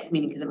next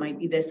meeting because it might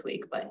be this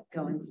week, but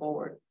going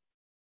forward.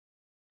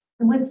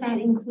 And what's that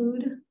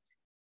include?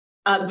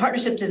 The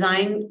Partnership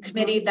Design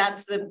Committee,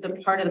 that's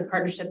the part of the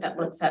partnership that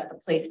looks at the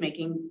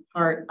placemaking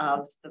part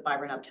of the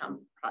Vibrant Uptown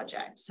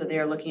project. So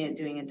they're looking at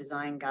doing a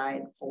design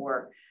guide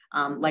for,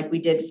 like we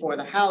did for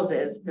the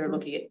houses, they're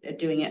looking at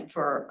doing it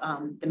for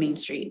the Main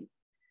Street.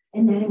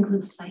 And that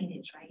includes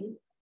signage, right?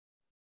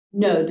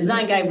 No,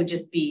 design guide would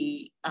just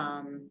be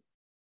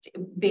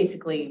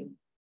basically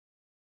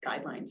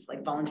guidelines,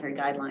 like voluntary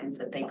guidelines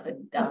that they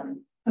could.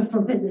 But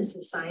for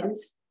businesses,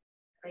 signs,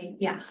 right?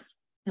 Yeah.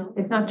 No,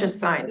 It's not just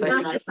signs. It's I not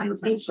think just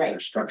signs, It's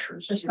Right.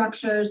 structures. the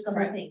structures, the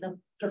whole thing, the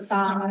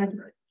facade,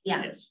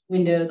 yeah. Yes.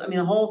 Windows, I mean,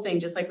 the whole thing,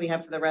 just like we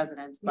have for the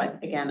residents,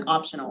 but again,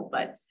 optional,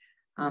 but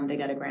they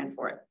got a grant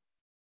for it.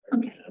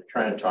 Okay. I'm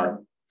trying to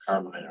talk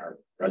Carmine, our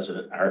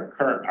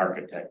current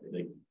architect, I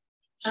think,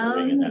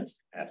 serving in that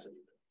capacity.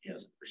 He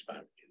hasn't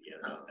responded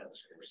yet.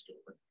 That's we're still.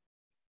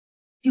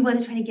 Do you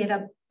want to try to get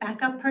a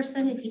backup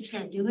person if you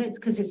can't do it? It's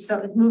because it's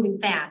moving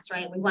fast,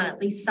 right? We want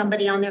at least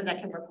somebody on there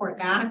that can report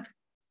back.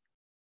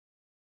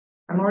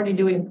 I'm already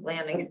doing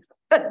planning,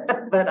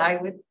 but I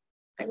would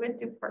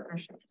do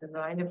partnership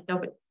design if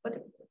nobody, what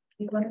if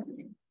you want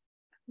to?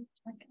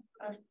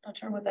 I'm not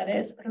sure what that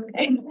is, but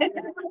okay.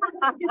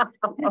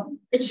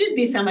 It should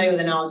be somebody with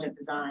a knowledge of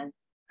design.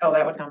 Oh,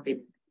 that would not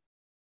be.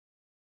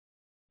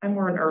 I'm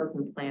more an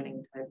urban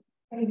planning type.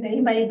 Is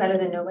anybody better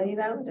than nobody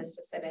though, just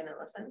to sit in and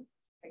listen?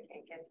 I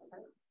can't get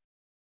something.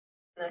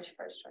 Not your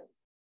first choice.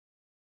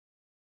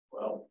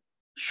 Well,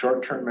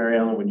 short-term, Mary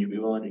Ellen, would you be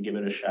willing to give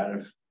it a shot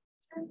of?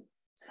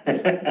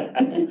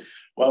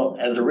 Well,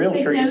 as a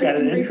realtor, you've got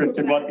an interest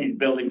in what these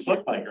buildings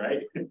look like,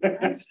 right? And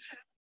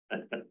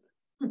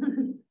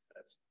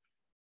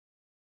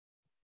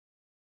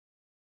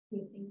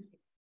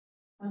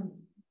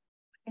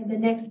the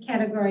next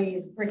category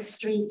is Brick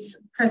Streets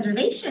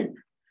preservation.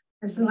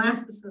 This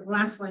is the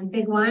last one,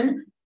 big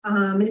one.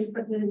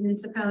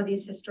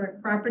 Municipality's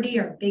historic property,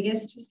 our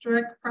biggest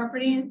historic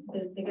property,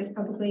 the biggest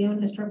publicly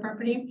owned historic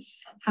property.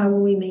 How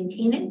will we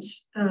maintain it?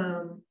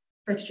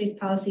 Brick Streets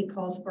policy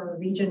calls for a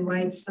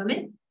region-wide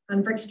summit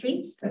on Brick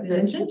Streets, as we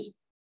mentioned.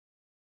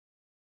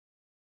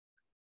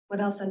 What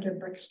else under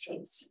Brick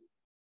Streets?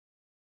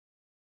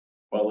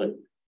 Well,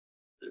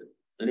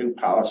 the new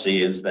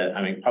policy is that,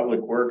 I mean,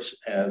 Public Works,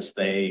 as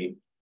they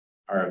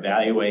are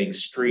evaluating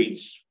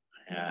streets,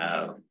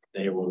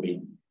 they will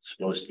be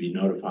supposed to be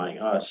notifying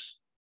us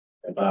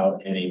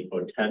about any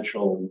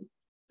potential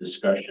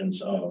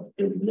discussions of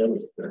the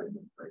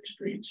brick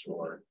streets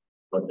or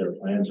what their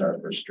plans are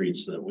for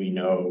streets so that we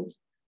know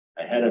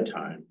ahead of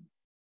time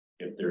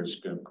if there's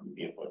going to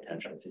be a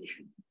potential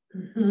issue.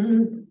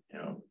 You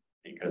know,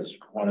 because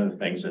one of the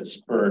things that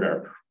spurred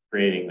our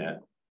creating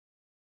that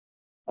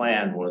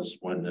plan was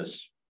when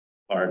this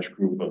large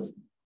group of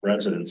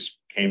residents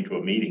came to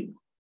a meeting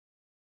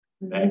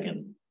back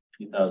in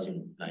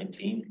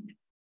 2019,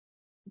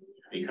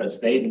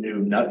 because they knew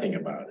nothing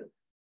about it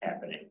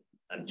happening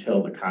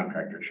until the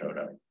contractor showed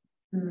up.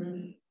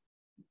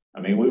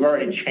 I mean, we've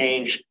already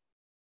changed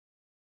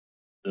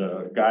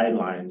the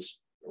guidelines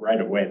right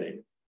away.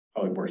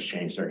 Public Works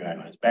changed their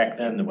guidelines. Back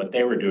then, what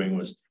they were doing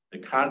was the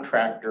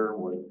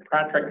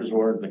contractor's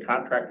orders, the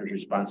contractor's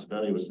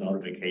responsibility was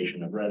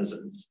notification of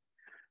residents.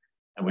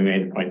 And we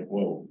made the point,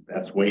 whoa,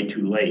 that's way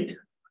too late.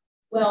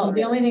 Well,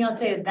 the only thing I'll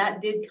say is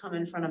that did come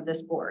in front of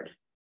this board.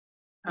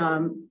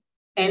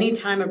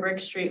 Anytime a brick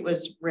street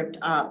was ripped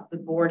up, the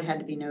board had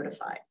to be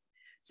notified.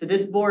 So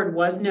this board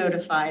was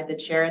notified, the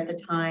chair at the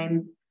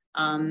time,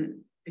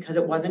 because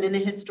it wasn't in the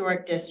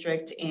historic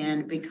district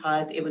and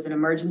because it was an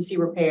emergency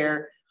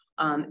repair.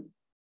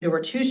 There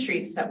were two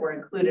streets that were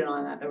included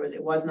on that.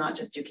 It was not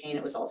just Duquesne,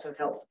 it was also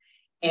Health.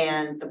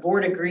 And the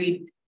board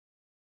agreed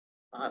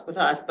with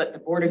us, but the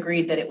board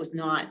agreed that it was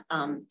not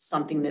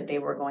something that they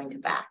were going to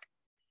back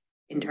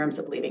in terms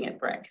of leaving it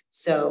brick.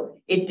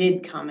 So it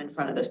did come in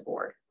front of this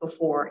board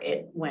before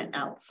it went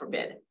out for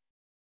bid.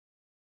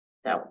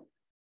 So,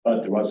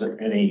 But there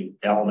wasn't any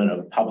element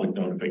of public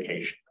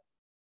notification.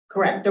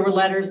 correct. There were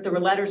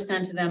letters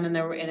sent to them and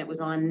it was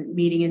on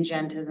meeting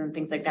agendas and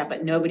things like that,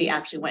 but nobody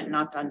actually went and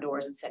knocked on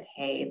doors and said,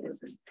 hey,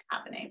 this is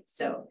happening.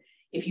 So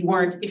if you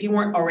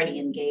weren't already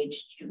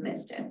engaged, you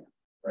missed it.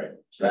 Right.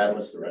 So that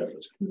was the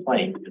residents'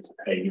 complaint. It's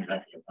paying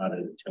nothing about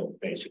it until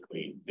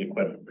basically the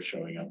equipment was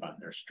showing up on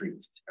their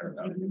streets.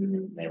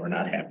 They were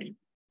not happy.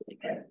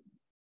 Okay.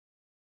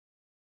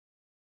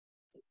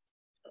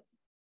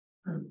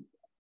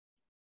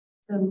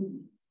 So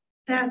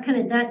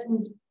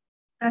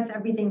that's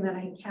everything that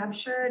I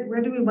captured.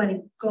 Where do we want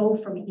to go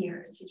from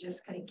here to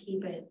just kind of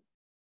keep it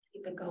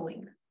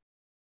going?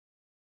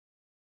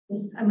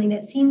 I mean,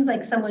 it seems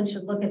like someone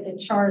should look at the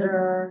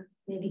charter,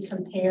 maybe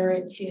compare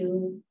it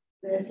to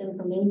this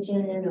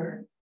information,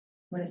 or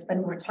want to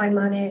spend more time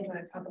on it, want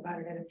to talk about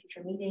it at a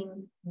future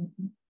meeting.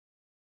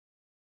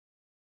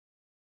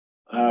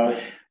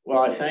 Well,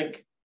 I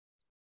think,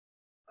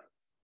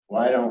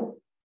 why don't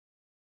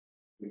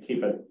we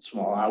keep it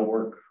small? I'll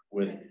work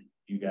with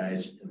you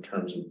guys in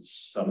terms of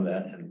some of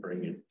that and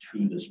bring it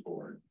to this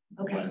board.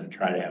 Okay. And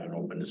try to have an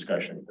open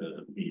discussion at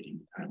the meeting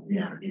time we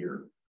have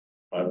here.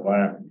 But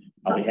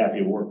I'll be happy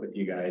to work with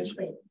you guys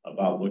Great.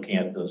 about looking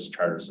at those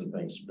charters and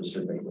things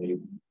specifically.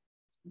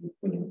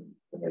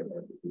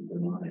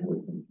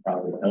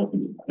 Probably help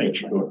you make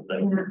sure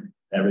that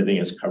everything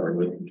is covered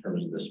with in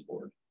terms of this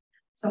board.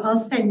 So I'll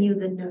send you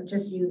the note,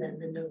 just you then,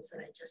 the notes that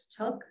I just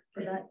took.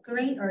 Is that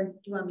great? Or do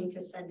you want me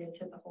to send it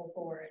to the whole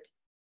board?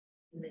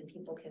 And then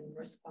people can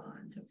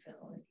respond to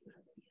Phil if you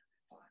have any other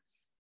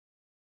thoughts.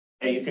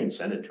 Hey, you can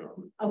send it to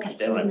them. Okay.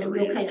 They don't have And to then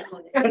read we'll it.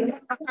 kind of own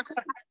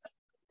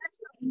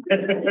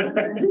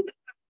it.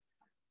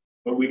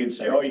 But we can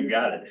say, oh, you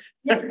got it.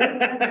 Yeah,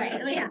 that's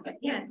right. Oh, yeah,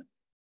 yeah.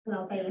 And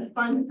I'll say,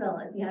 respond to Phil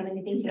if you have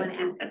anything you want to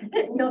add.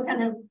 You'll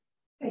kind of,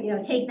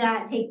 take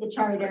the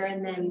charter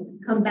and then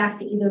come back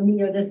to either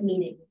me or this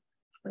meeting,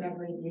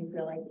 whatever you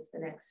feel like is the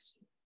next.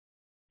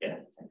 Yeah.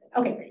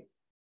 Okay, great.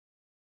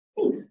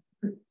 Thanks.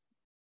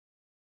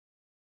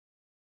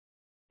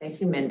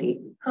 Thank you,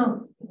 Mindy.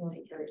 Oh,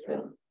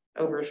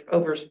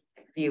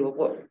 Overview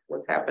of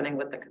what's happening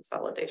with the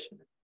consolidation.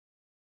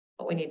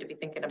 What we need to be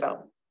thinking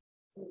about.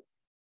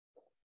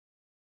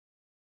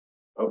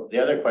 Oh, the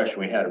other question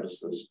we had was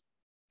this.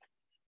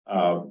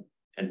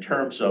 In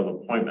terms of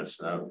appointments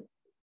now,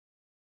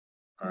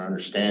 our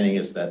understanding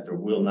is that there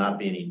will not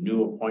be any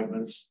new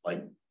appointments,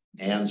 like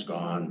Ann's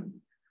gone.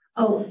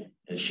 Oh,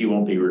 And she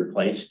won't be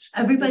replaced.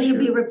 everybody will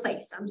be Sure.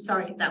 replaced. I'm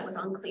sorry if that was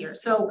unclear.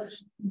 So Oh,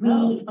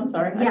 we, I'm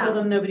sorry. I yeah. told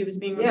them nobody was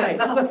being Yeah,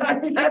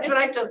 replaced. that's what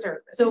I just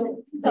heard.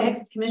 So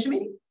next commission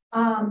meeting?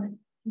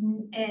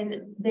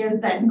 and there's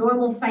that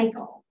normal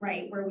cycle,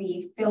 right, where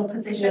we fill No,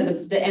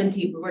 positions. the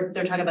empty,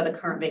 they're talking about the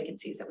current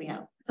vacancies that we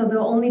have. So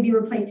they'll only be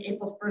replaced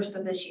April 1st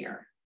of this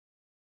year.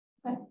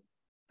 Okay.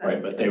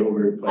 Right, but they will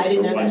be I replaced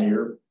didn't for know 1 that.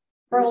 year.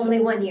 For only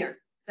 1 year,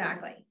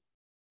 exactly.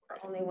 For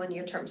only 1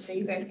 year term, so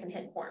you guys can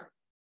hit quorum.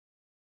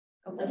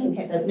 Oh, we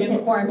can That's hit new.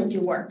 quorum and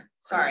do work.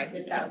 Sorry,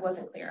 if that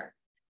wasn't clear.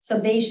 So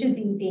they should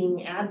be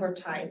being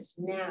advertised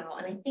now,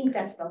 and I think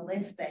that's the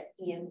list that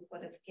Ian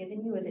would have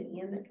given you. Is it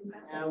Ian that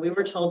compiled? We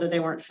were told that they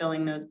weren't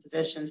filling those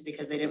positions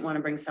because they didn't want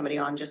to bring somebody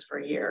on just for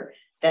a year.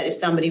 That if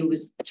somebody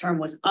term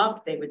was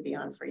up, they would be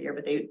on for a year,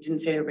 but they didn't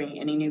say they were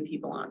bringing any new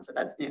people on, so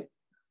that's new.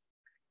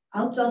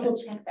 I'll double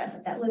check that,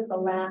 but that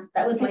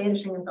was my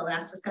understanding of the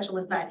last discussion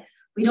was that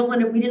we didn't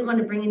want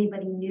to bring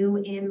anybody new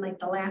in like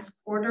the last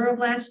quarter of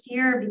last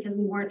year because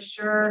we weren't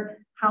sure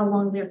how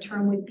long their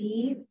term would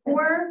be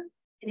for.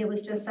 And it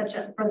was just such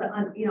a, for the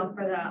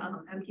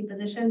empty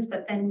positions,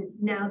 but then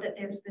now that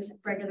there's this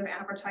regular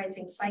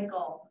advertising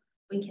cycle,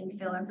 we can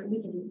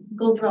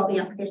go through all the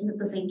applications at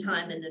the same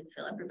time and then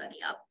fill everybody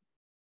up.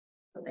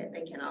 So that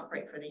they can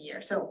operate for the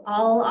year. So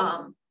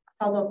I'll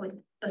follow up with,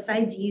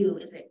 besides you,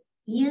 is it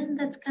Ian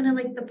that's kind of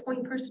like the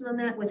point person on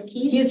that with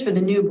Keith? He is for the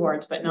new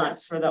boards, but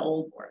not for the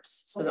old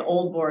boards. So the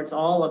old boards,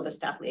 all of the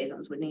staff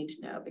liaisons would need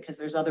to know because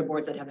there's other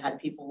boards that have had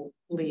people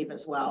leave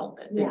as well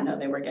that didn't know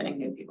they were getting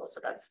new people. So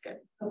that's good.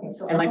 Okay,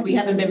 so And like we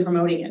haven't been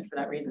promoting it for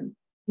that reason.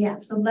 yeah,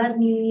 so let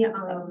me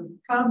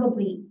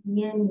probably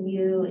Ian,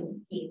 you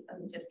and Keith,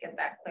 let me just get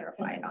that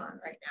clarified on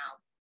right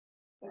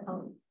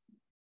now.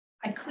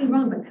 I could be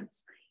wrong, but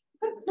that's fine.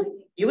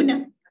 You would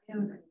know.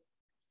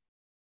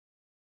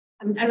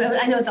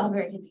 I know it's all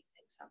very confusing,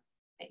 so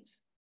thanks.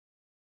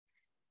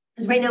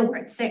 Because right now we're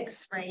at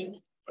 6, right?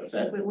 What's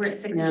that? We're at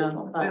 6 No,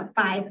 people. five.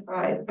 Five.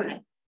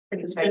 Right.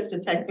 Because Krista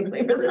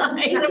technically resigned.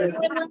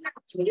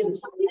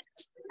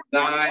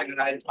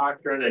 And I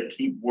talked to her to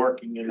keep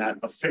working in that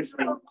position.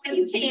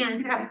 You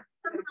can.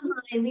 Come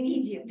online, we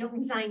need you. Don't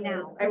resign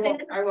now. I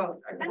won't.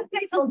 I think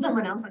I told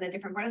someone else on a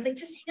different part. I was like,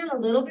 just hang on a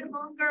little bit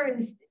longer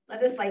and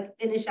let us like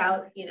finish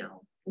out,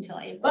 until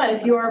April. But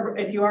if you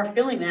are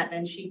filling that,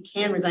 then she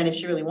can resign if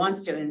she really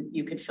wants to, and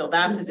you could fill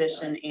that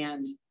position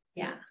and.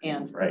 Yeah.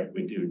 And. Right,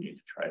 we do need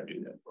to try to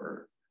do that for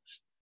her.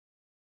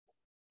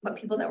 But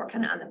people that were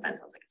kind of on the fence,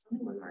 I was like, it's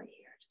only 1 more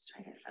year, just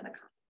try to get for the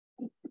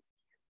company.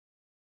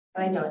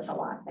 But I know it's a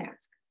lot to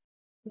ask.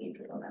 We need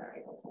people that are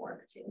able to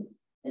work too.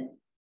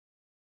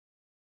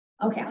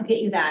 Okay, I'll get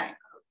you that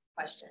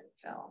question,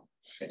 Phil.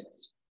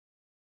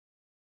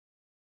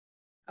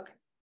 Okay.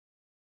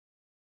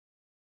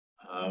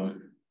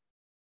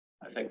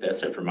 I think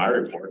that's it for my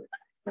report.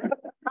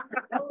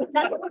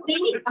 That's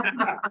me.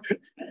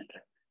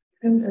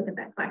 Rooms with the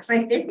backlash,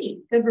 right?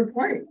 50. Good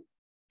report.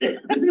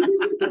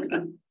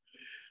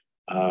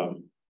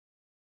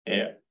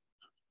 Yeah.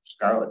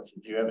 Scarlett,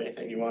 did you have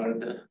anything you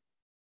wanted to?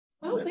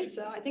 I don't think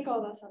so. I think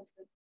all that sounds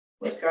good.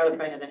 Well, Scarlett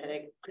probably has a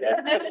headache.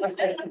 Yeah.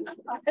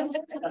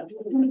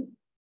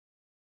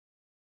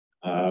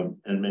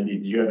 And Mindy,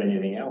 did you have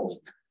anything else?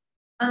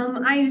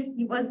 I just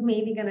was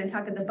maybe going to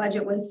talk about the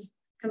budget was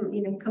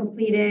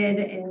completed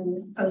and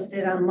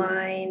posted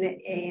online.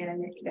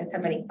 And if you guys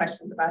have any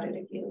questions about it,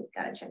 if you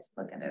got a chance to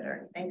look at it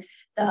or anything,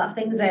 the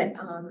things that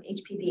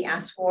HPB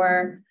asked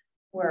for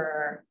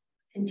were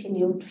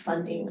continued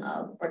funding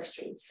of Brick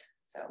Streets.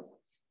 So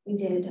We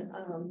did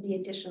the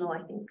additional, I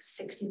think,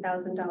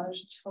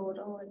 $60,000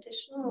 total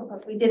additional.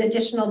 We did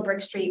additional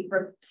Brick Street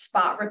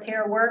spot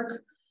repair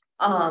work.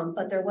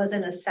 But there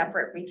wasn't a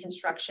separate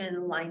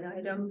reconstruction line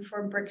item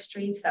for Brick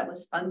Streets that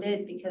was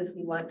funded because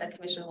the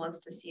commission wants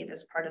to see it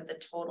as part of the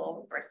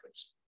total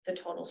the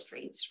total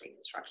streets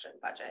reconstruction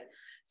budget.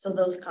 So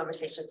those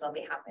conversations will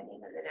be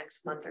happening in the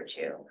next month or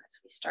two as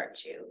we start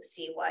to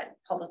see what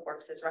Public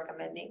Works is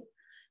recommending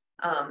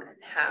and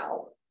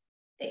how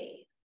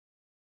they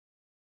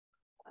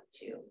want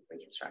to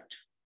reconstruct,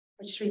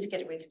 which streets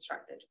get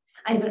reconstructed.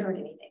 I haven't heard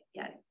anything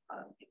yet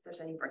if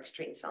there's any brick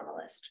streets on the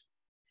list.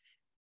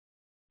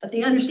 But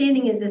the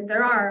understanding is if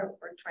there are,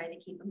 we're trying to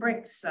keep them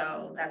brick,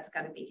 so that's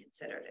got to be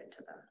considered into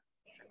the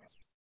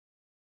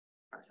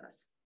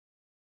process.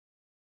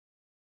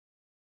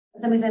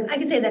 Does that make sense? I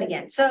can say that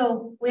again.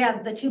 So we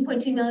have the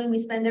 2.2 million we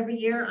spend every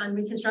year on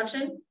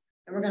reconstruction,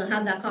 and we're going to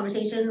have that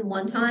conversation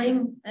one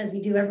time as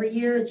we do every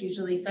year. It's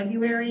usually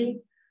February,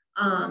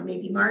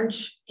 maybe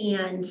March,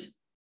 and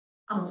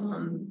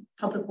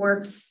Public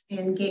Works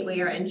and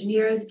Gateway, our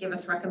engineers, give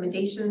us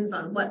recommendations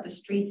on what the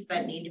streets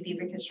that need to be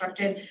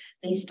reconstructed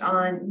based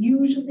on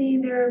usually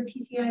their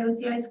PCI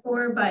OCI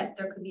score, but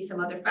there could be some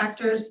other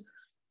factors.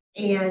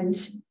 And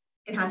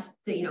it has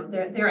to, you know,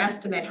 their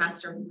estimate has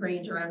to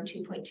range around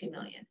 2.2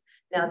 million.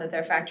 Now that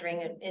they're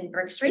factoring in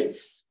brick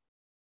streets,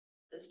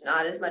 there's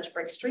not as much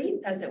brick street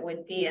as it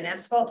would be an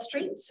asphalt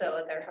street.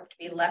 So there have to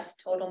be less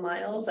total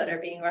miles that are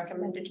being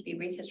recommended to be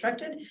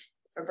reconstructed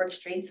for brick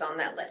streets on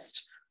that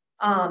list.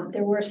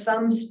 There were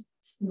some,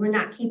 we're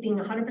not keeping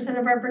 100%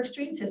 of our brick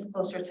streets, it's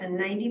closer to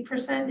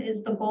 90%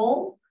 is the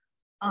goal.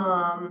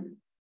 And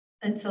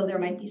so there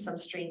might be some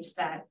streets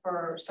that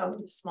for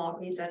some small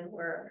reason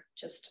were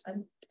just a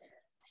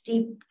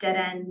steep dead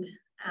end,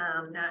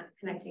 not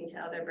connecting to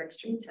other brick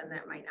streets, and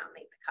that might not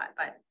make the cut,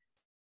 but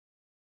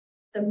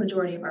the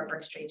majority of our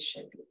brick streets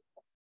should be.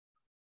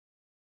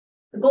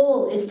 The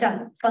goal is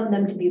to fund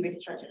them to be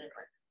reconstructed in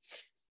brick.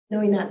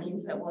 Knowing that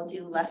means that we'll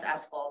do less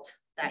asphalt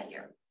that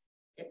year,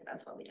 if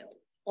that's what we do,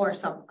 or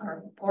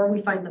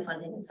we find the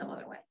funding in some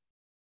other way.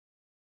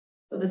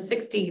 So the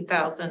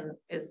 60,000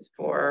 is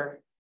for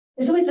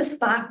there's always the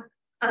spot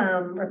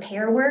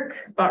repair work.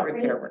 spot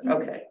repair work.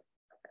 Okay.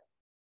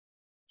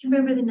 Do you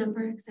remember the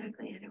number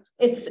exactly? I don't.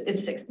 It's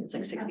 60, it's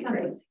like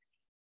 63.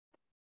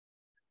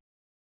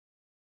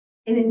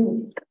 And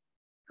then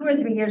 2 or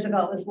 3 years ago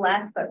it was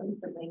less, but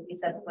recently we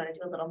said we want to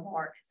do a little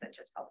more because it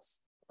just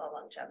helps the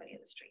longevity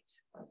of the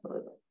streets.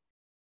 Absolutely.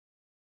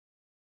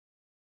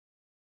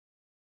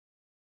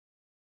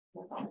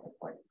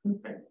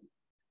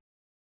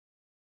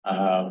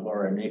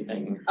 Or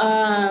anything.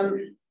 I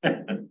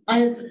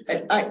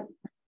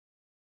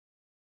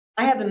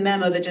have a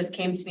memo that just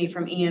came to me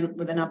from Ian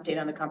with an update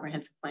on the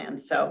comprehensive plan.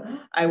 So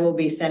I will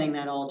be sending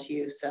that all to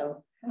you.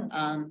 So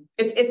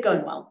it's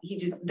going well.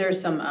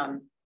 There's some I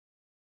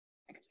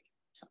guess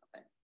some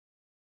of it.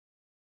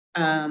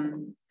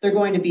 There are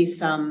going to be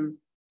some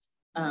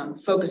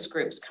focus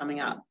groups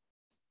coming up.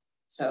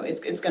 So it's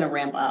going to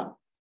ramp up.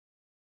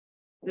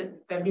 Is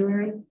it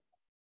February?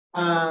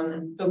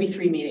 There'll be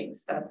 3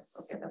 meetings.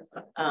 That's okay. That's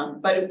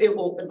not. But it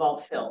will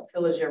involve Phil.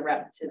 Phil is your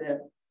rep to the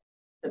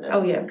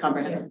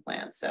comprehensive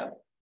plan. So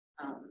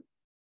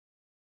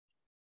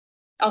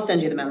I'll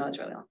send you the memo. It's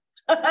really long.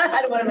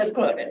 I don't want to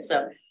misquote it.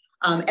 So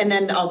and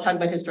then I'll talk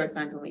about historic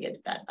signs when we get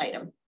to that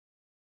item.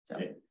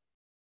 So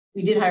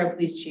we did hire a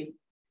police chief.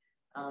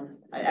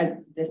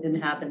 That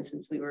didn't happen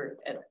since we were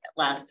at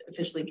last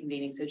officially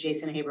convening. So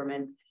Jason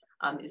Haberman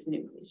is the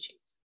new police chief.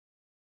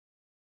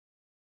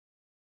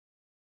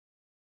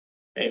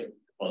 Okay,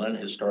 well then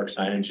historic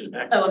signage is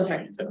next. Oh, I'm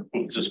sorry. So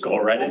we'll just go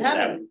right into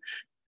that.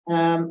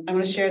 I'm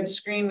going to share the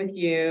screen with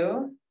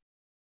you.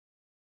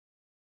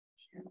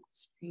 Share the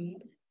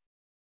screen.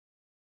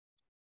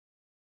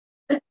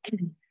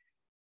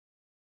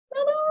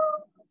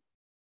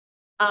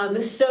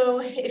 So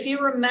if you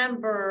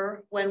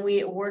remember when we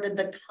awarded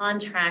the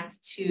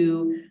contract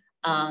to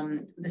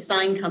the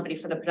sign company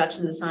for the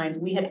production of the signs,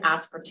 we had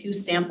asked for 2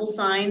 sample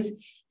signs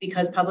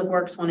because Public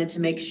Works wanted to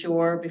make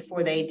sure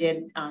before they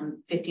did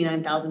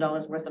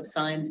 $59,000 worth of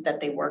signs that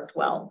they worked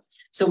well.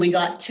 So we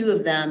got 2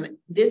 of them.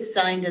 This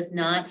sign does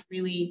not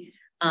really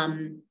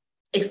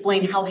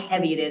explain how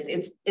heavy it is.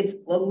 It's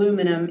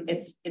aluminum,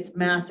 it's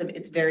massive,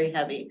 it's very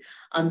heavy.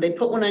 They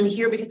put one on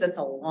here because that's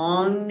a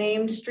long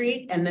named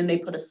street, and then they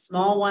put a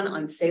small one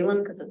on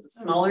Salem because it's a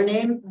smaller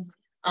name.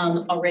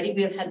 Already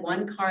we have had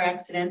 1 car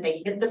accident.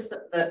 They hit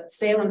the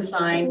Salem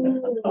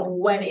sign.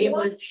 When it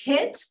was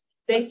hit,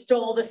 they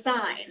stole the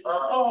sign.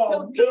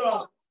 So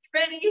people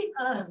ready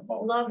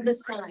love the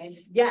sign.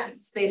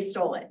 Yes, they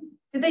stole it.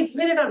 Did they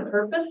submit it on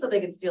purpose so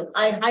they could steal the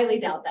sign? I highly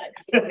doubt that.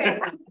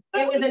 It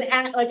was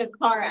like a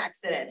car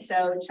accident.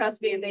 So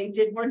trust me, they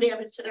did more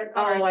damage to their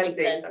car. Oh, I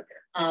see. Okay.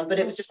 But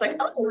it was just like,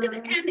 oh,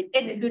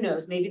 and who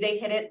knows, maybe they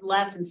hit it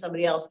left and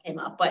somebody else came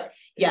up. But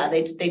yeah,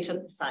 they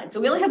took the sign.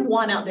 So we only have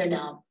 1 out there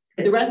now.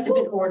 The rest have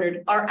been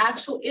ordered. Our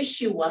actual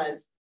issue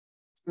was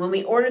when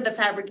we ordered the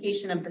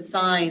fabrication of the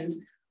signs,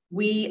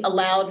 we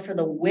allowed for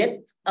the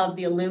width of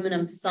the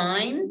aluminum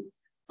sign,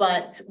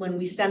 But when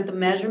we sent the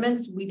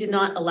measurements, we did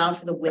not allow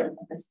for the width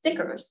of the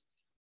stickers.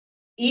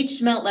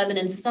 Each Mount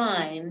Lebanon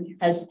sign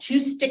has 2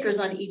 stickers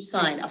on each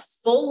sign, a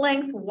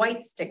full-length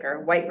white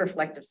sticker, white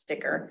reflective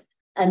sticker,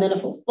 and then a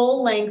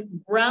full-length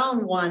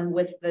brown one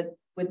with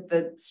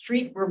the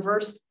street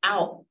reversed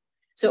out.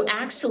 So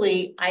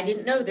actually, I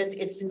didn't know this,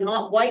 it's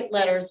not white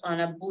letters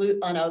on a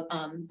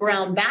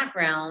brown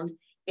background,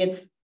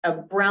 it's a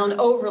brown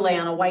overlay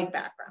on a white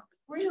background.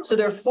 Really? So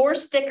there are 4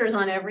 stickers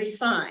on every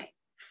sign,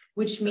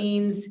 which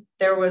means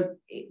there were,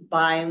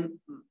 by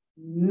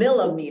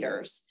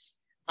millimeters,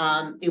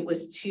 it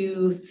was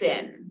too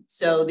thin.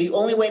 So the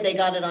only way they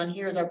got it on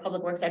here is our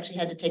Public Works actually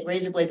had to take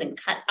razor blades and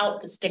cut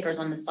out the stickers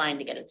on the sign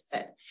to get it to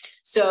fit.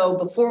 So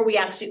before we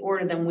actually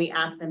ordered them, we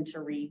asked them to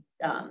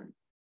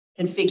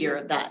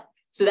configure that.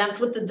 So that's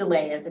what the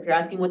delay is. If you're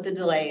asking what the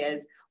delay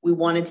is, we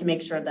wanted to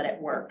make sure that it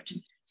worked.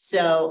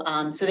 So,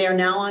 so they are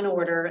now on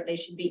order. They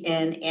should be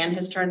in. Anne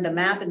has turned the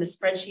map and the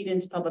spreadsheet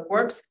into Public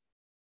Works.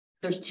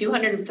 There's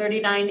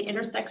 239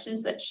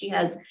 intersections that she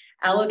has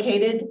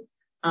allocated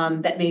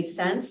that made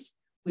sense.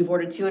 We've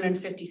ordered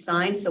 250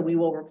 signs, so we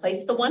will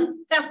replace the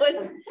one that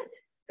was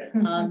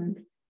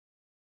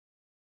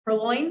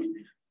purloined.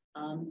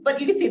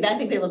 But you can see that I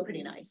think they look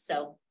pretty nice.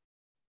 So,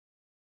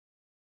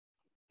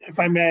 If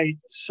I may,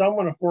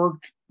 someone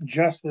worked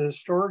just the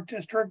historic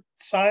district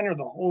sign or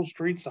the whole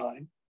street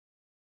sign?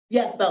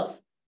 yes, both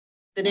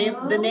the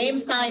name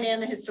sign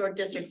and the historic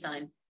district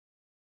sign.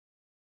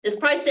 It's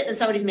probably sitting in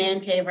somebody's man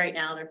cave right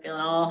now. They're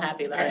feeling all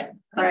happy about it.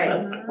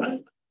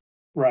 Right.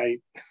 Right.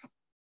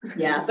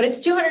 Yeah, but it's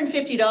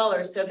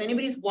 $250. So if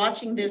anybody's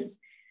watching this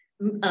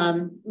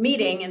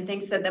meeting and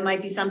thinks that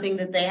might be something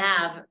that they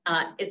have,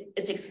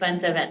 it's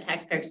expensive at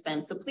taxpayer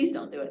expense. So please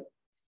don't do it.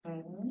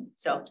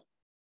 So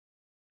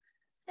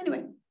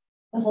anyway.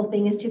 The whole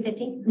thing is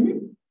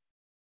 250?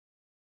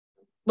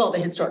 Well, the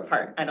historic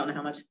part, I don't know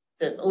how much.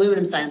 The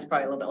aluminum sign is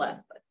probably a little bit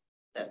less, but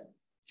the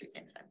street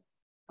name sign.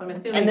 I'm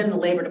assuming. And then the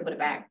labor to put it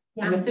back.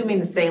 I'm assuming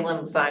the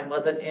Salem sign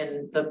wasn't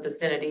in the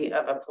vicinity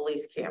of a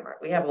police camera.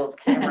 We have those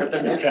cameras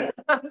in there.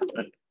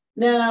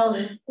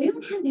 No, We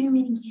don't have very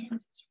many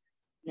cameras.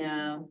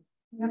 no.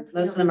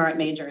 Most of them are at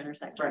major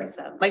intersections,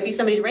 so might be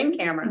somebody's Ring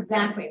camera.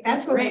 Exactly.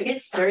 That's where we Right.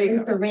 get stuff, There you is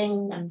go. the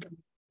Ring and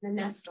the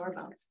Nest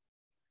doorbells.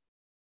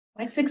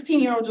 My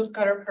 16-year-old just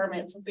got her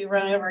permit, so if we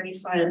run over any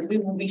signs, we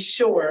will be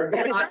sure.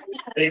 The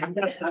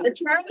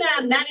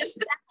term that is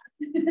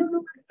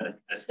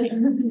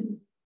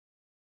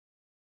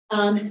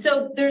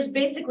so there's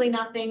basically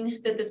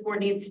nothing that this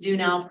board needs to do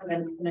now for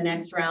the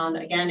next round.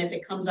 Again, if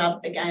it comes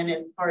up again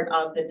as part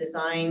of the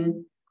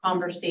design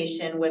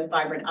conversation with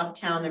Vibrant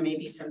Uptown, there may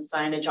be some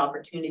signage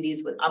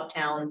opportunities with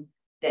Uptown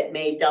that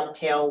may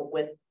dovetail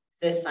with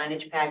this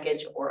signage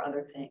package or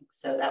other things.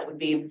 So that would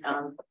be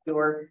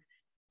your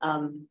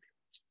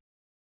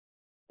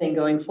thing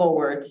going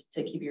forward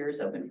to keep your ears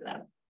open for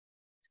that.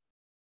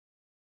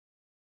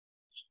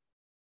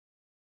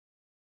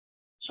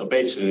 So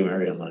basically,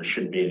 Mariam, there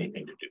shouldn't be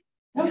anything to do.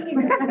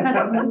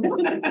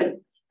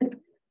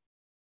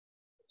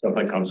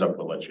 Something comes up,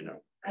 we'll let you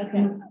know. Okay.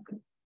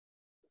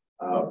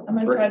 I'm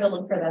gonna try to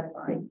look for that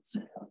sign.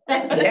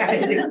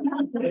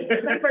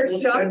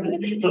 First shot.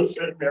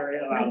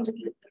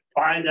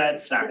 Find that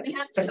sign. We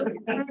have to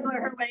wiggle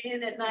her way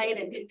in at night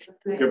and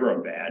Give her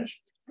a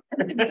badge.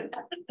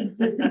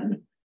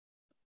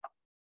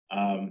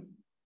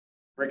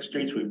 Brick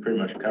streets, we've pretty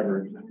much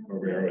covered where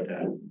we are with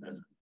that.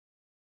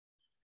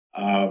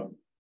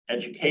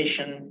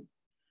 Education.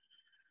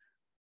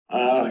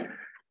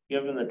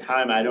 Given the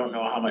time, I don't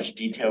know how much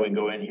detail we can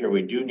go in here.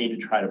 We do need to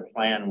try to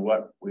plan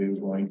what we're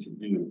going to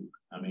do.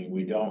 I mean,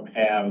 we don't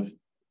have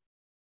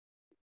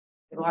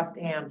We lost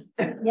Anne.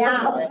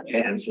 Yeah.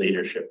 Anne's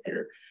leadership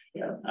here.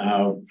 Yeah.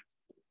 I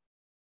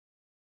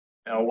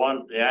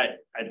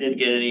did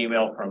get an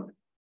email from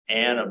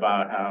Anne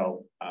about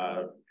how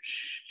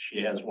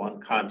she has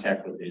one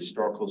contact with the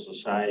Historical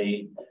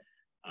Society.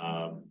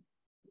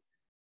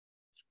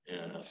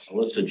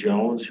 Alyssa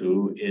Jones,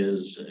 who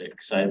is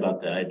excited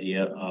about the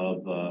idea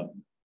of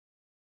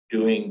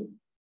doing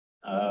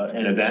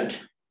an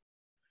event.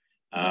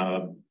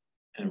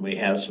 And we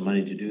have some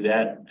money to do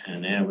that.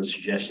 And Anne was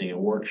suggesting a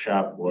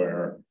workshop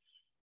where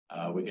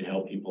we could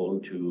help people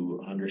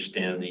to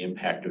understand the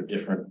impact of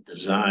different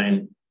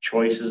design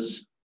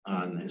choices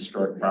on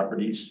historic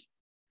properties.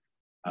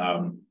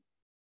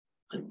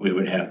 We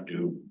would have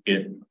to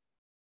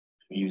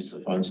use the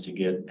funds to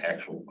get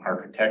actual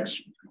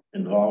architects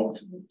involved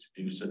to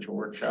do such a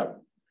workshop.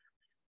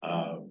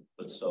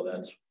 But so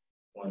that's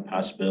one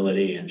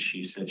possibility. And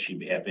she said she'd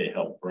be happy to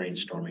help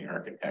brainstorming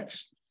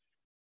architects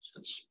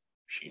since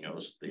she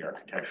knows the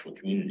architectural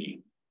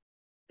community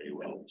pretty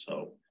well.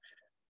 So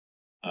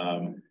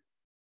I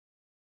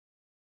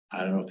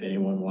don't know if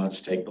anyone wants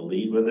to take the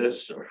lead with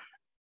this or.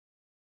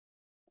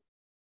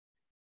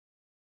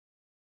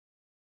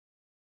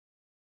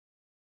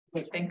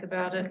 We think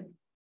about it.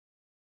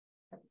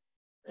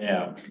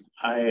 Yeah,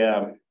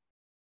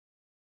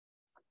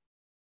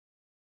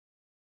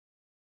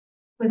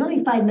 With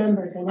only 5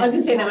 members. I was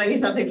gonna say that might be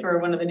something for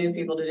one of the new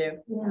people to do,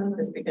 Yeah.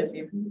 just because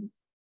if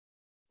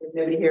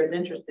nobody here is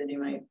interested, you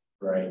might.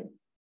 Right.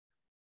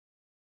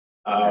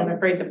 I'm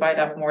afraid to bite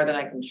off more than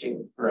I can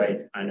chew.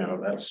 Right, I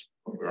know, that's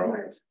what we're all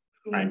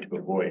trying to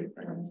avoid.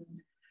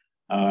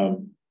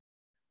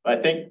 I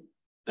think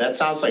that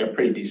sounds like a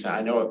pretty decent,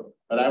 I know it,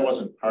 but I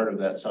wasn't part of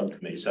that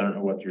subcommittee, so I don't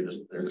know what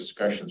their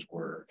discussions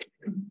were.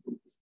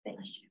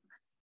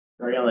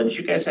 Mariella, did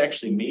you guys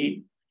actually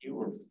meet?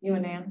 You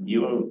and Ann?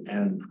 You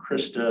and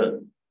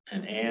Krista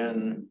and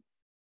Ann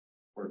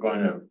were going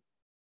to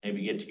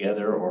maybe get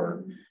together,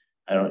 or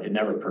it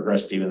never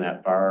progressed even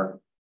that far.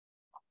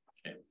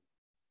 Okay.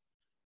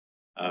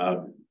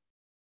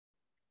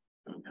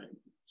 Okay.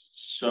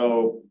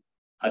 So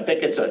I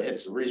think it's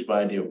a reasonable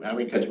idea. I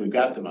mean, because we've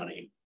got the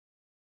money.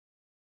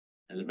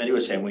 As many were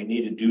saying, we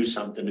need to do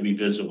something to be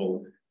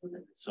visible.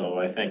 So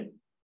I think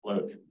we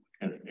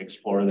can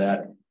explore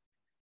that.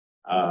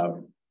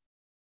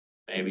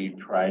 Maybe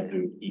try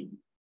to keep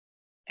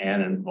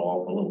Ann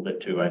involved a little bit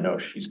too. I know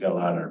she's got a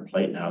lot on her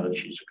plate now that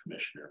she's a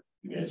commissioner.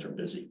 You guys are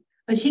busy.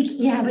 But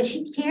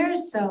she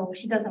cares, so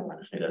she doesn't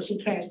want. She does. She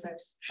cares. So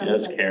She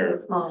does care.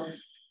 Small.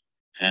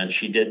 And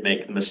she did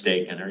make the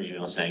mistake in her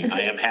email saying,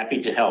 I am happy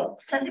to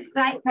help.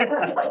 Right. We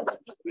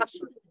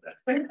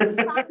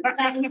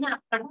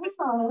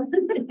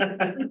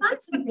found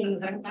some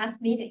things at our last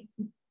meeting.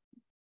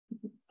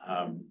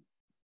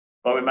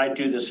 But we might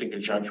do this in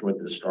conjunction with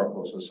the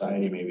Historical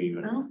Society, maybe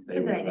even if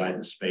they would provide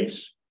the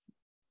space.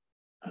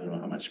 I don't know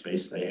how much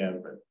space they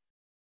have, but.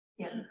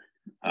 Yeah.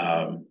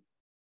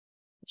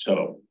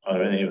 So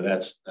anyway,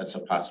 that's a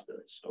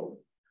possibility. So.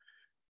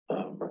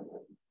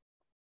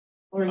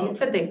 Or you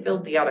said they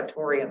filled the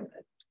auditorium.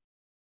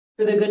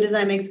 For the good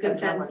design makes good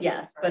That's how sense, much-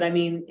 yes, but I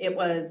mean, it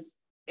was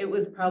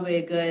probably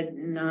a good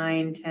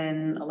 9,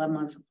 10, 11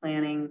 months of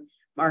planning,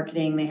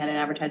 marketing, they had an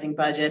advertising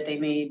budget, they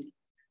made,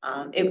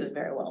 it was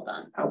very well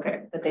done,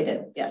 Okay. but they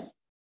did, yes.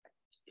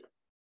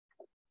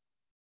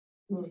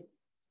 Well,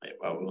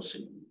 we'll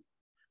see.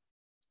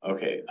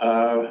 Okay,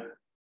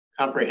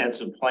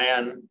 comprehensive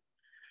plan.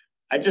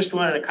 I just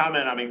wanted to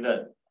comment, I mean,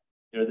 the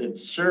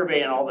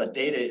survey and all the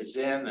data is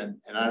in, and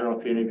I don't know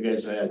if any of you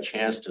guys had a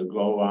chance to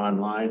go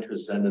online to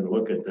send and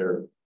look at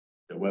their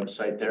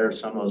website there,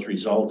 some of those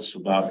results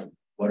about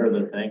what are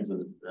the things,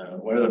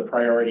 what are the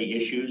priority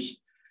issues.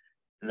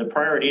 And the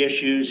priority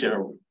issues,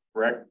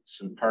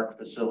 recs and park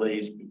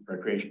facilities,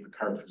 recreation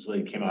park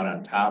facility came out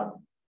on top.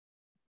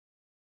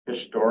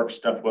 Historic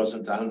stuff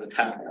wasn't on the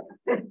top.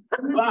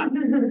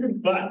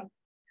 But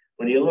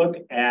when you look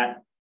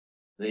at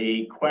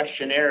the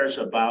questionnaires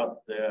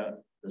about the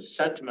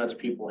sentiments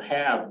people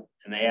have,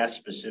 and they ask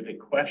specific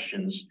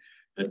questions,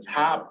 the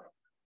top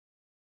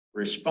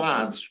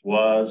response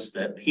was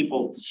that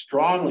people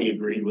strongly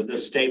agreed with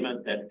this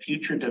statement that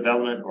future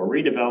development or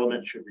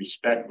redevelopment should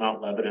respect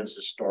Mount Lebanon's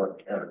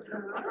historic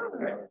character.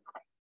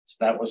 So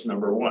that was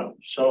number 1.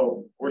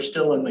 So we're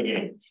still in the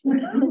game.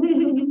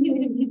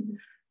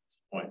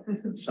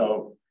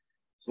 So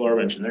as Laura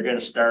mentioned, they're going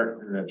to start,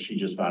 and then she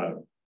just found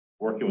out,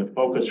 working with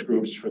focus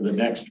groups for the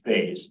next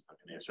phase. And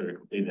they sort of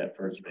complete that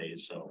first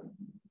phase. So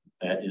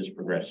that is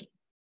progressing.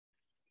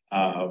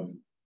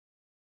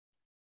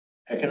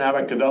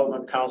 Economic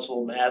Development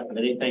Council, Matt,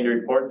 anything to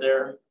report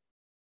there?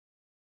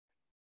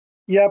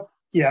 Yep.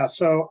 Yeah.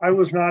 So I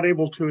was not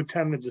able to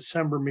attend the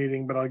December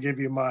meeting, but I'll give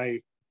you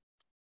my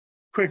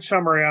quick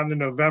summary on the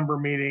November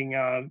meeting.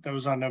 That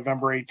was on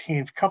November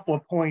 18th. Couple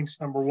of points.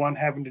 Number 1,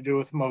 having to do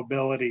with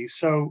mobility.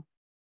 So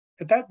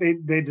at that,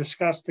 they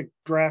discussed the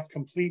draft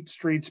complete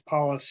streets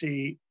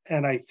policy.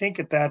 And I think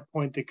at that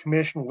point, the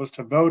commission was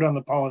to vote on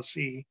the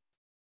policy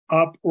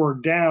up or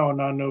down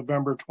on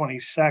November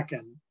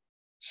 22nd.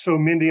 So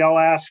Mindy, I'll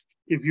ask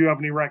if you have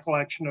any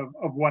recollection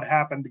of what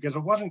happened, because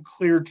it wasn't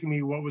clear to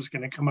me what was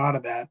going to come out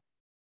of that,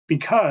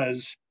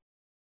 because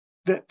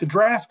the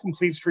draft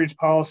complete streets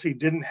policy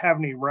didn't have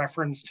any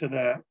reference to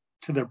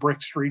the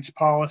brick streets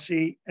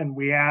policy. And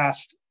we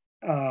asked,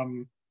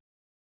 Anna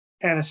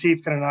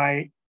Siefken and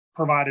I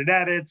provided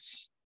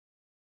edits,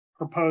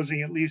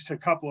 proposing at least a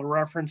couple of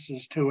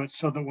references to it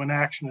so that when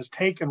action is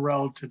taken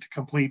relative to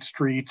complete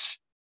streets,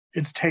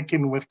 it's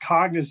taken with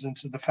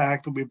cognizance of the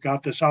fact that we've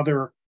got this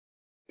other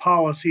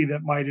policy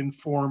that might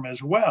inform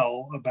as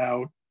well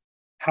about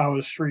how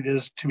a street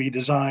is to be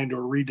designed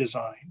or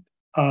redesigned.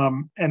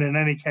 And in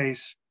any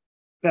case,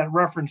 that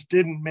reference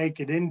didn't make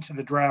it into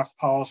the draft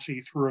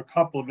policy through a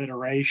couple of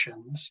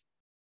iterations.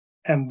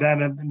 And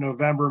then at the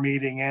November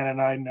meeting, Anna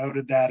and I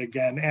noted that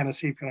again, Anna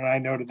Siefken and I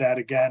noted that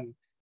again.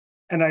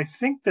 And I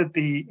think that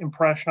the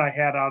impression I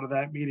had out of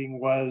that meeting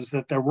was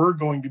that there were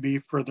going to be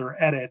further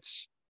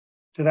edits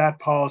to that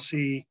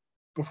policy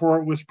before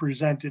it was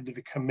presented to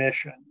the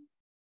commission.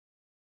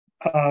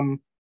 So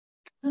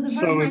the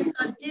version I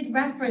saw did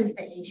reference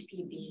the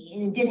HPB,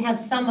 and it did have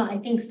some, I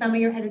think some of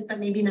your edits, but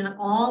maybe not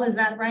all. Is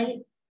that right?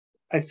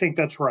 I think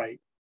that's right.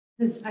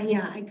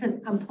 Yeah,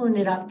 I'm pulling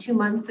it up 2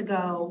 months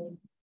ago.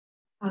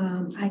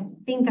 I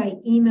think I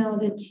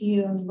emailed it to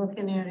you. I'm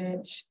looking at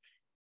it.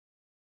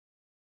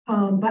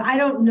 But I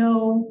don't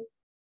know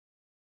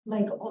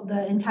like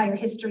the entire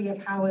history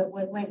of how it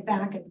went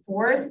back and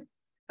forth.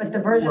 But the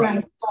version I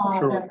saw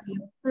sure. that we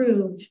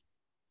approved,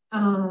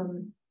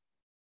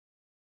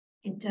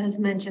 it does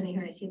mention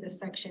here, I see the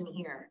section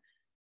here.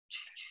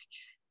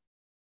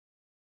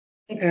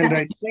 And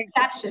I think,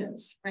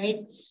 Exceptions, right?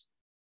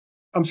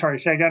 I'm sorry,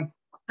 say again.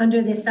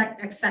 Under the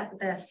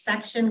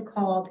section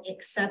called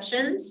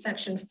exceptions,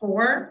 section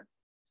 4.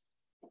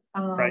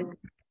 Right.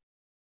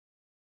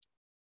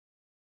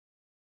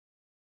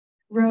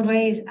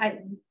 Roadways,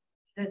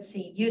 let's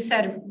see, you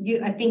said,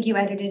 I think you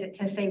edited it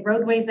to say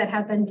roadways that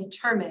have been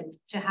determined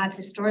to have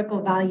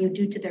historical value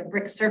due to their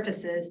brick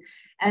surfaces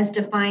as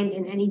defined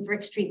in any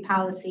brick street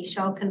policy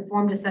shall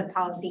conform to said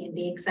policy and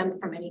be exempt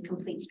from any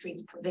complete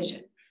streets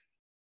provision.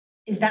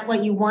 Is that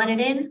what you wanted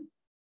in?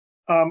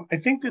 I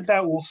think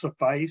that will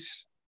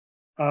suffice.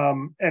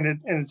 And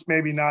it's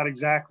maybe not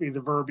exactly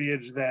the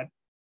verbiage that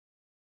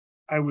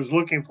I was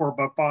looking for,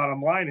 but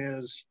bottom line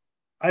is,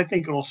 I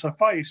think it'll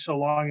suffice so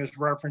long as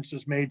reference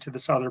is made to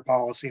this other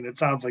policy, and it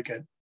sounds like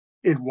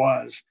it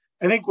was.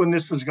 I think when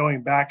this was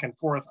going back and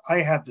forth,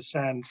 I had the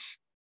sense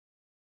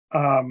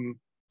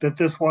that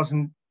this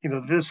wasn't,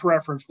 this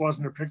reference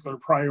wasn't a particular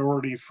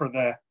priority for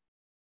the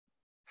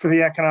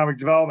Economic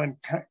Development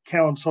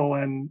Council,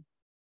 and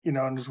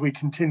and as we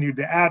continued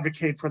to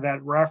advocate for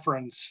that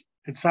reference,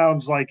 it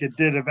sounds like it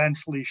did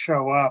eventually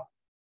show up,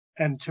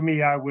 and to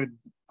me, I would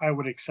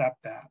accept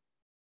that.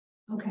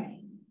 Okay.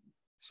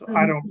 So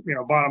I don't,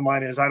 bottom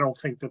line is, I don't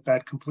think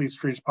that complete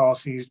streets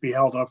policy needs to be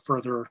held up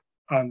further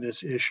on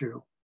this issue.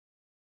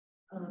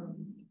 How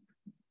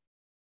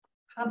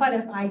about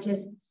if I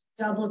just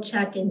double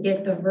check and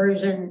get the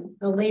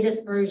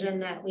latest version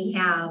that we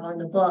have on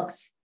the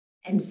books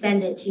and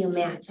send it to you,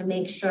 Matt, to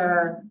make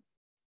sure.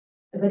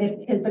 But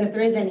if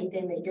there is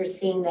anything that you're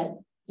seeing that,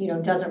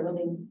 doesn't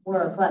really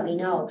work, let me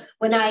know.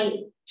 When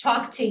I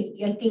talked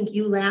to, I think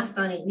you last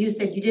on it, you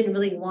said you didn't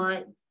really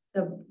want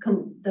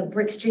the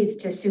brick streets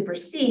to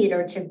supersede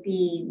or to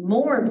be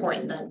more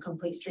important than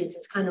complete streets.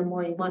 It's kind of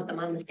more, you want them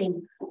on the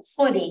same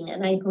footing.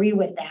 And I agree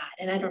with that.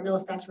 And I don't know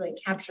if that's really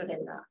captured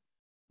in the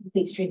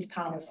complete streets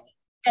policy.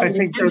 I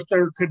think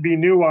there could be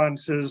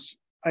nuances.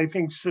 I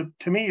think, so,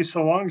 to me,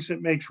 so long as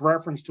it makes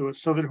reference to it,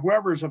 so that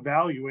whoever's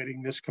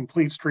evaluating this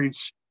complete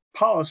streets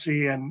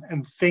policy and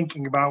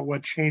thinking about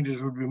what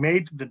changes would be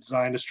made to the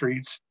design of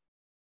streets,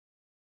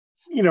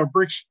 the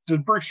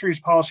brick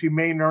streets policy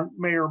may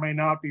or may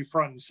not be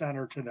front and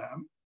center to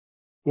them.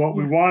 What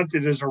we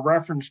wanted is a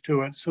reference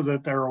to it so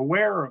that they're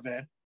aware of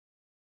it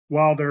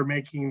while they're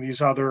making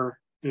these other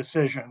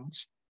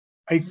decisions.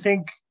 I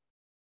think,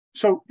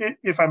 so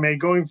if I may,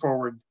 going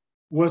forward,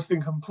 was the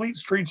complete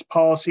streets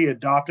policy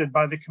adopted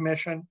by the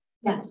commission?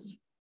 Yes.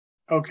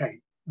 Okay,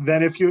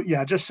 then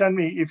just send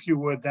me, if you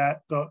would,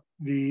 that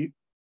the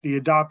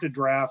adopted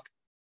draft.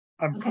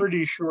 I'm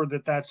pretty sure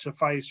that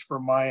sufficed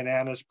from my and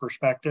Anna's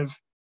perspective.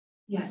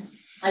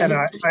 Yes. And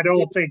I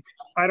don't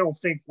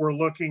think we're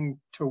looking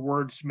to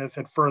wordsmith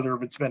it further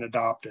if it's been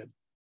adopted.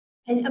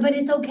 But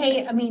it's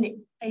okay. I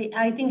mean,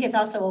 I think it's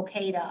also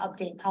okay to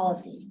update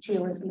policies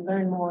too as we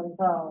learn more and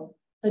grow.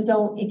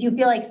 So if you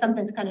feel like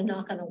something's kind of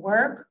not going to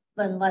work,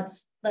 then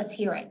let's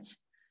hear it.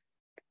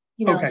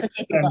 Okay, so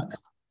take a look.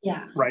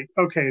 Yeah. Right.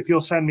 Okay. If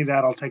you'll send me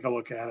that, I'll take a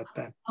look at it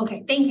then.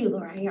 Okay. Thank you,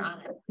 Laura. You're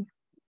on it.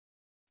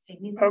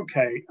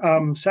 Okay.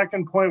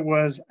 Second point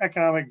was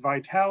economic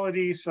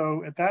vitality.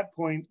 So at that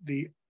point,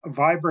 the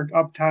Vibrant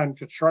Uptown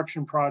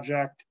construction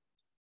project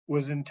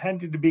was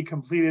intended to be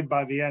completed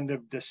by the end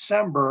of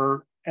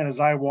December. And as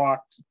I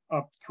walked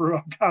through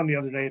Uptown the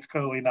other day, it's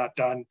clearly not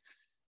done.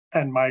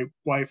 And my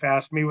wife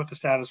asked me what the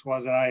status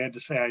was, and I had to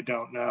say, I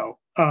don't know.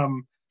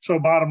 So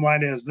bottom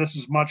line is, this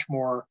is much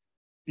more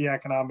the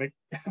Economic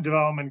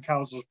Development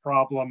Council's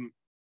problem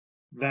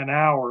than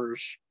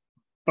ours.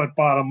 But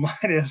bottom line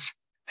is,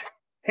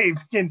 it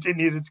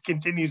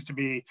continues to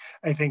be,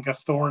 I think, a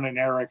thorn in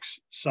Eric's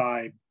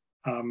side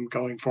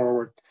going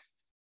forward.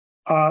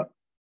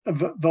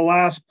 The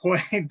last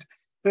point,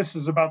 this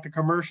is about the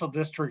commercial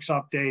districts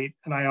update,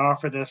 and I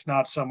offer this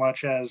not so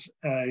much as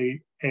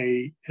a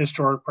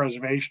historic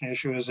preservation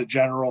issue, as a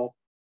general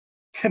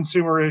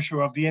consumer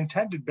issue of the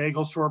intended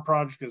bagel store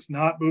project is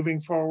not moving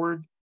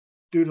forward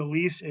due to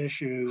lease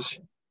issues.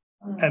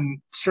 And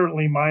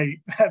certainly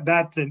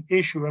that's an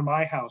issue in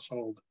my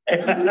household.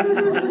 But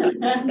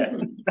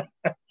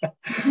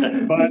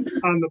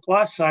on the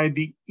plus side,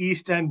 the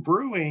East End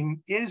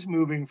Brewing is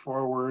moving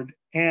forward,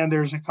 and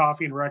there's a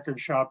coffee and record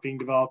shop being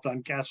developed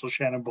on Castle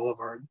Shannon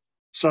Boulevard.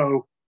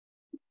 So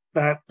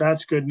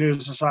that's good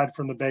news aside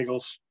from the bagel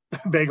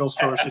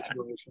store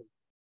situation.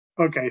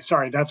 Okay,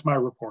 sorry, that's my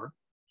report.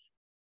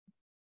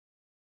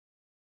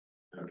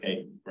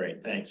 Okay,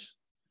 great, thanks.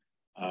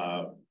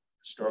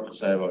 Historical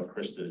side about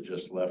Krista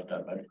just left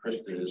up.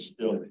 Krista is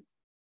still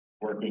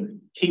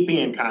keeping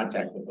in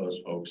contact with those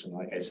folks. And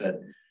like I said,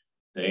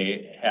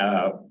 they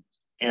have,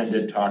 and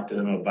did talk to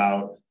them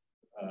about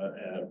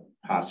a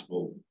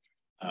possible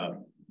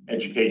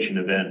education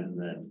event. And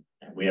then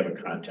we have a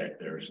contact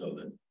there so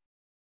that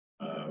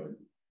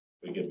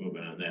we get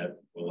moving on that.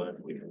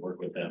 We can work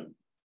with them.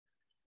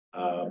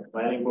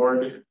 Planning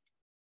board,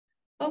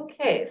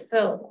 Okay,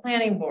 so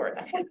planning board,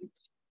 I have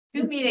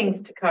 2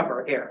 meetings to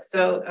cover here.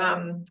 So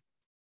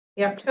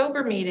the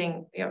October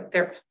meeting,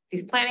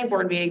 these planning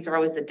board meetings are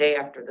always the day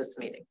after this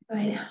meeting.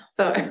 I know.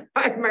 So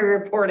my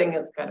reporting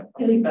is kind of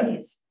These funny, but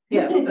days.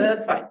 yeah,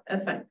 that's fine.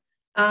 That's fine.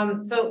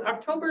 So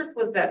October's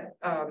was that,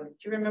 do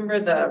you remember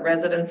the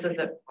residences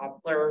at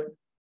Poplar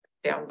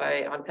down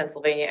on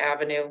Pennsylvania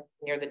Avenue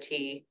near the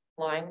T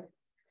line?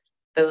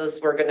 Those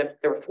were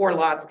there were 4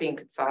 lots being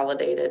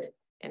consolidated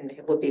and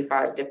it would be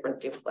 5 different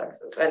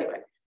duplexes.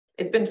 Anyway,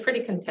 it's been pretty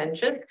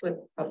contentious with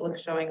public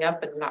showing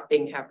up and not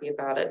being happy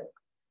about it.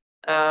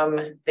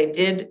 They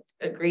did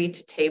agree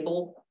to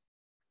table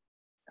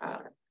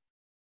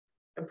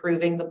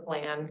approving the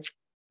plan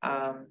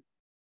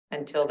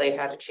until they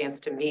had a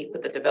chance to meet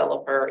with the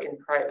developer in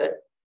private.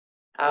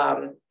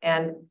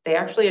 And they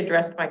actually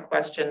addressed my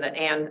question that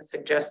Anne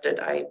suggested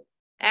I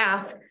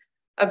ask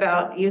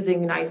about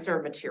using nicer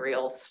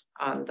materials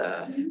on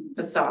the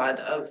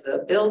facade of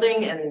the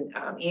building. And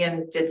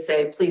Ian did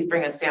say, please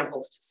bring us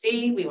samples to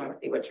see. We want to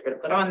see what you're going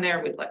to put on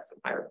there. We'd like some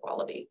higher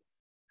quality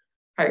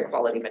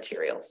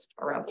materials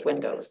around the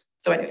windows.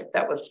 So anyway,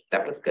 that was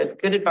good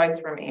advice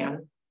from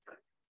Anne.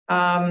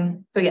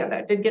 So yeah,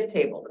 that did get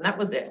tabled and that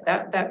was it.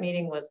 That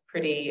meeting was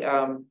pretty,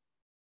 that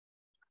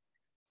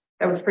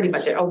was pretty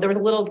much it. Oh, there was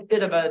a little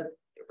bit of a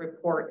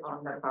report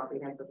on the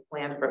comprehensive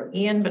plan from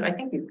Ian, but I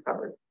think you've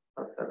covered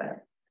most of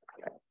that.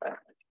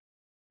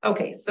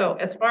 Okay, so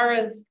as far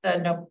as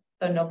the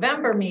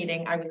November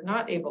meeting, I was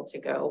not able to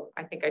go.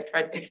 I think I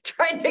tried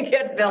to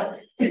get Bill.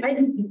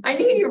 I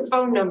need your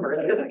phone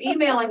numbers because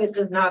emailing is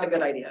just not a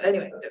good idea.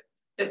 Anyway,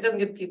 it doesn't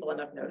give people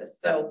enough notice.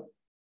 So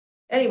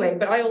anyway,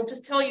 but I will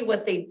just tell you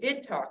what they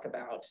did talk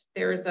about.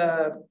 There's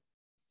a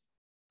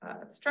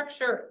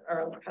structure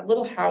or a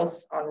little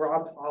house on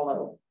Robb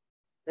Hollow.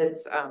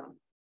 It's a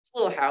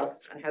little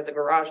house and has a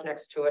garage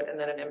next to it and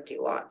then an empty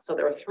lot. So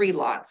there are 3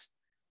 lots.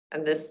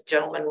 And this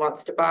gentleman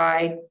wants to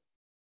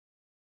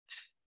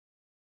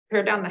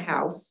tear down the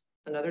house,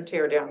 another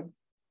tear down,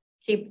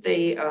 keep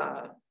the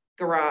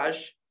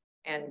garage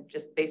and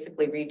just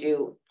basically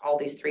redo all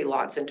these 3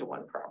 lots into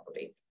one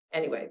property.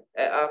 Anyway,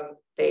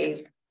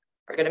 they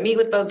are going to meet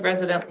with the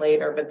resident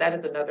later, but that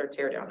is another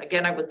tear down.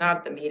 Again, I was not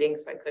at the meeting,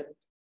 so I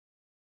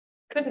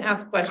couldn't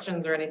ask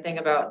questions or anything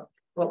about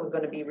what was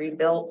going to be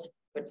rebuilt,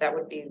 but that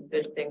would be a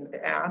good thing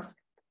to ask.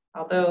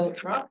 Although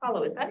Robb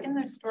Hollow, is that in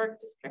the historic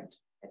district?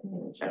 I didn't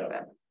even check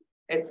that.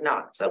 It's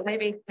not. So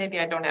maybe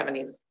I don't have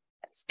any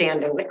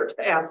standing there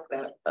to ask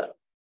that. But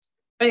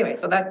anyway,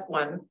 so that's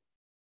one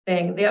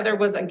thing. The other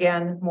was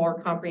again more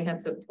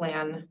comprehensive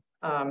plan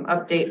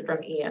update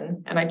from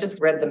Ian, and I just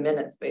read the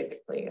minutes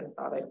basically and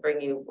thought I'd bring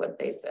you what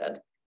they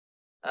said.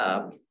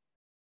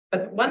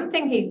 But one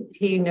thing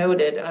he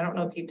noted, and I don't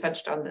know if you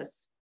touched on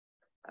this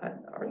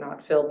or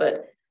not, Phil,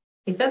 but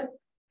he said,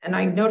 and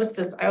I noticed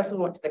this. I also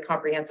went to the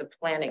comprehensive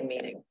planning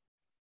meeting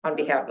on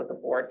behalf of the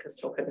board because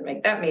Phil couldn't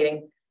make that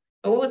meeting.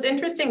 But what was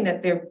interesting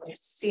that they've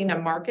seen a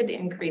marked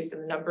increase in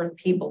the number of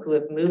people who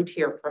have moved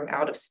here from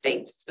out of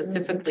state,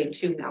 specifically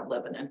to Mount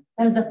Lebanon.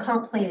 That's the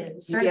comp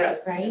plan survey,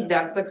 Yes, right?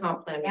 that's the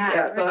comp plan.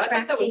 Yeah, So I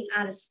thought that was,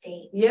 out of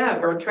state. yeah,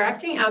 we're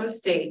attracting out of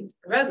state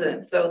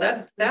residents. So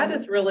that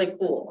is really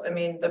cool. I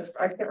mean,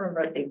 I can't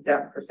remember what the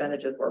exact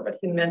percentages were, but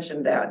he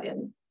mentioned that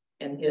in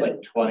his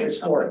like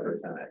 20-something%,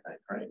 I think,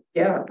 right?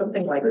 Yeah,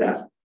 something like that.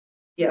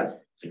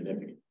 Yes.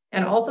 Significant.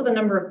 And also the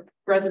number of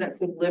residents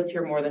who've lived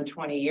here more than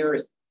 20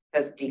 years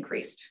has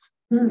decreased.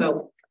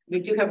 So we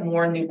do have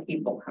more new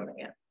people coming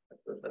in.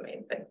 This was the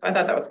main thing. So I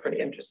thought that was pretty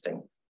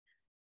interesting.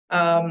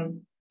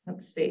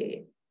 Let's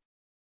see.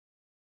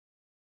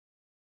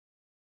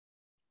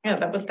 Yeah,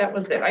 that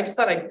was it. I just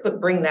thought I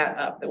could bring that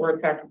up, that we're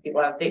attracting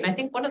people out of state. And I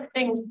think one of the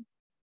things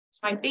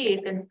might be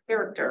the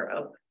character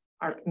of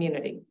our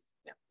community.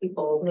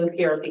 People move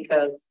here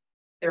because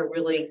they're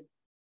really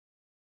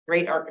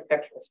great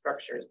architectural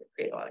structures that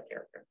create a lot of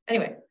character.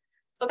 Anyway,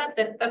 so that's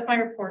it. That's my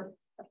report.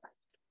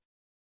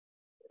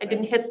 I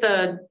didn't hit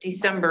the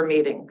December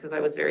meeting because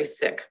I was very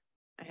sick.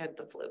 I had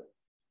the flu.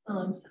 Oh,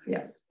 I'm sorry.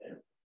 Yes.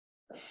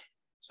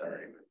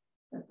 Sorry.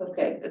 That's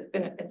okay. It's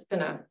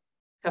been a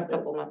tough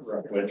couple months.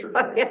 Rough winter.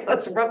 Yeah,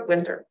 it's a rough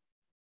winter.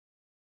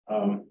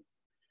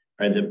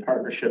 Right, the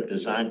Partnership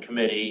Design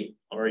Committee,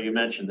 or you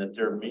mentioned that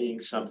they're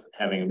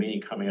having a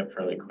meeting coming up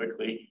fairly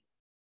quickly.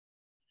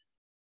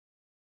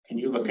 Can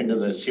you look into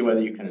this, see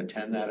whether you can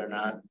attend that or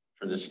not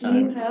for this Do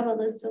you time? have a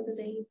list of the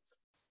dates?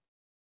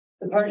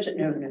 The partnership,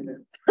 no.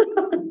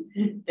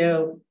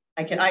 No,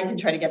 I can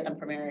try to get them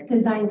from Eric.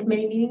 Design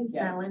committee meetings,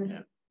 Yeah. that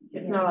one.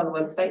 It's not on the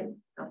website.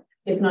 No.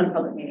 It's not a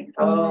public meeting.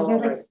 Oh, they're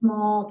like right.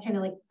 small, kind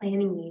of like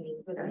planning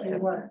meetings where they Okay.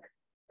 work.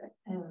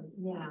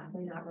 Yeah,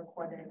 they're not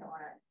recorded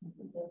or.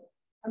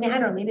 I mean, I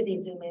don't know, maybe they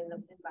zoom in the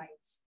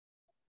invites.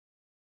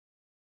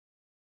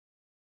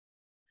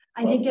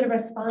 I did get a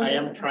response. I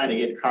am trying to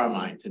get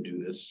Carmine to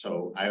do this,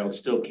 so I'll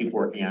still keep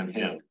working on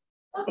him.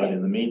 But Okay.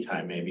 in the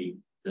meantime, maybe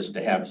just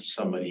to have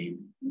somebody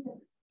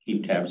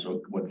keep tabs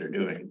on what they're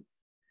doing.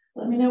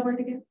 Let me know where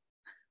to go.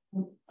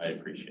 I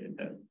appreciate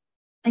that.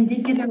 I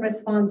did get a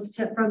response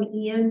from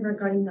Ian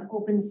regarding the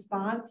open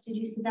spots. Did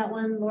you see that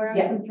one, Laura?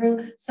 Yeah. Come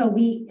through. So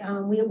we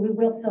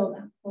will fill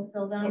them. We'll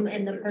fill them, Okay,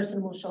 and the good.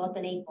 person will show up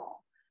in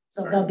April.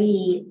 So Right. they'll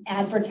be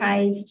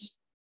advertised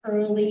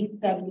early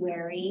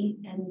February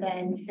and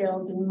then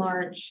filled in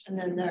March, and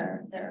then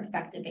they're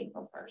effective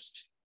April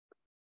 1st.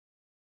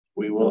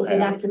 We will So we'd have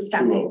have to 2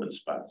 separate. open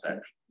spots,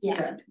 actually.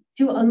 Yeah.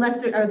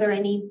 Unless are there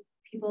any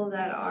people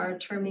that are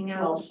terming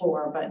Well, out?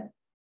 4, but.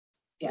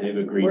 They've Yes.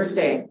 agreed. We're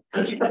staying.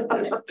 All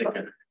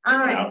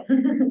right.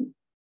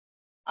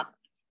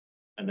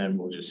 And then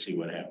we'll just see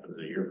what happens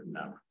a year from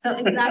now. So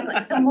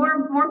exactly. So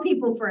more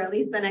people for at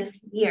least the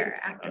next year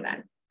after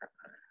that.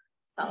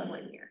 Solid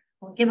 1 year.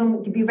 We'll give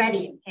them to be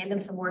ready, hand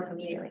them some work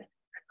immediately.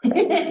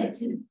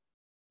 Okay,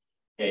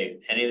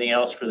 anything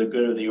else for the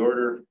good of the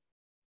order?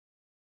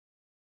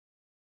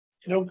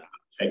 Nope.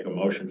 Take a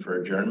motion for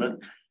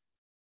adjournment.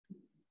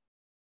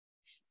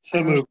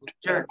 So moved.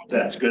 Sure.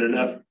 That's good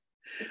enough.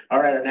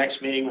 All right, our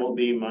next meeting will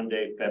be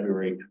Monday,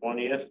 February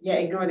 20th. Yeah,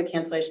 ignore the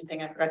cancellation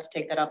thing. I forgot to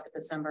take that up in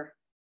December.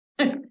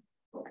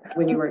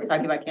 When you were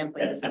talking about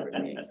canceling December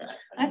meetings.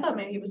 I thought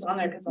maybe he was on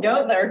there because of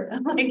Nope. weather.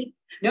 I'm like,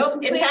 Nope,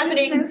 it's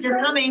happening. You're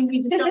coming.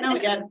 We just don't know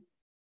it yet.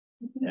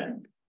 Yeah.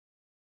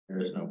 There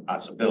is no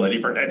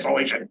possibility for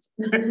cancellation.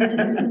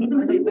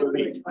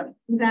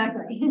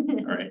 Exactly.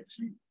 All right.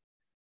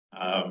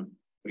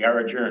 We are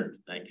adjourned.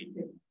 Thank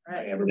you. All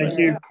right. Everybody. Thank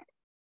you.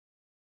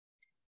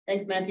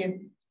 Thanks,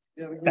 Matthew.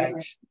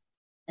 Thanks.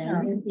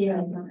 And.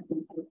 Yeah.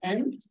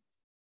 And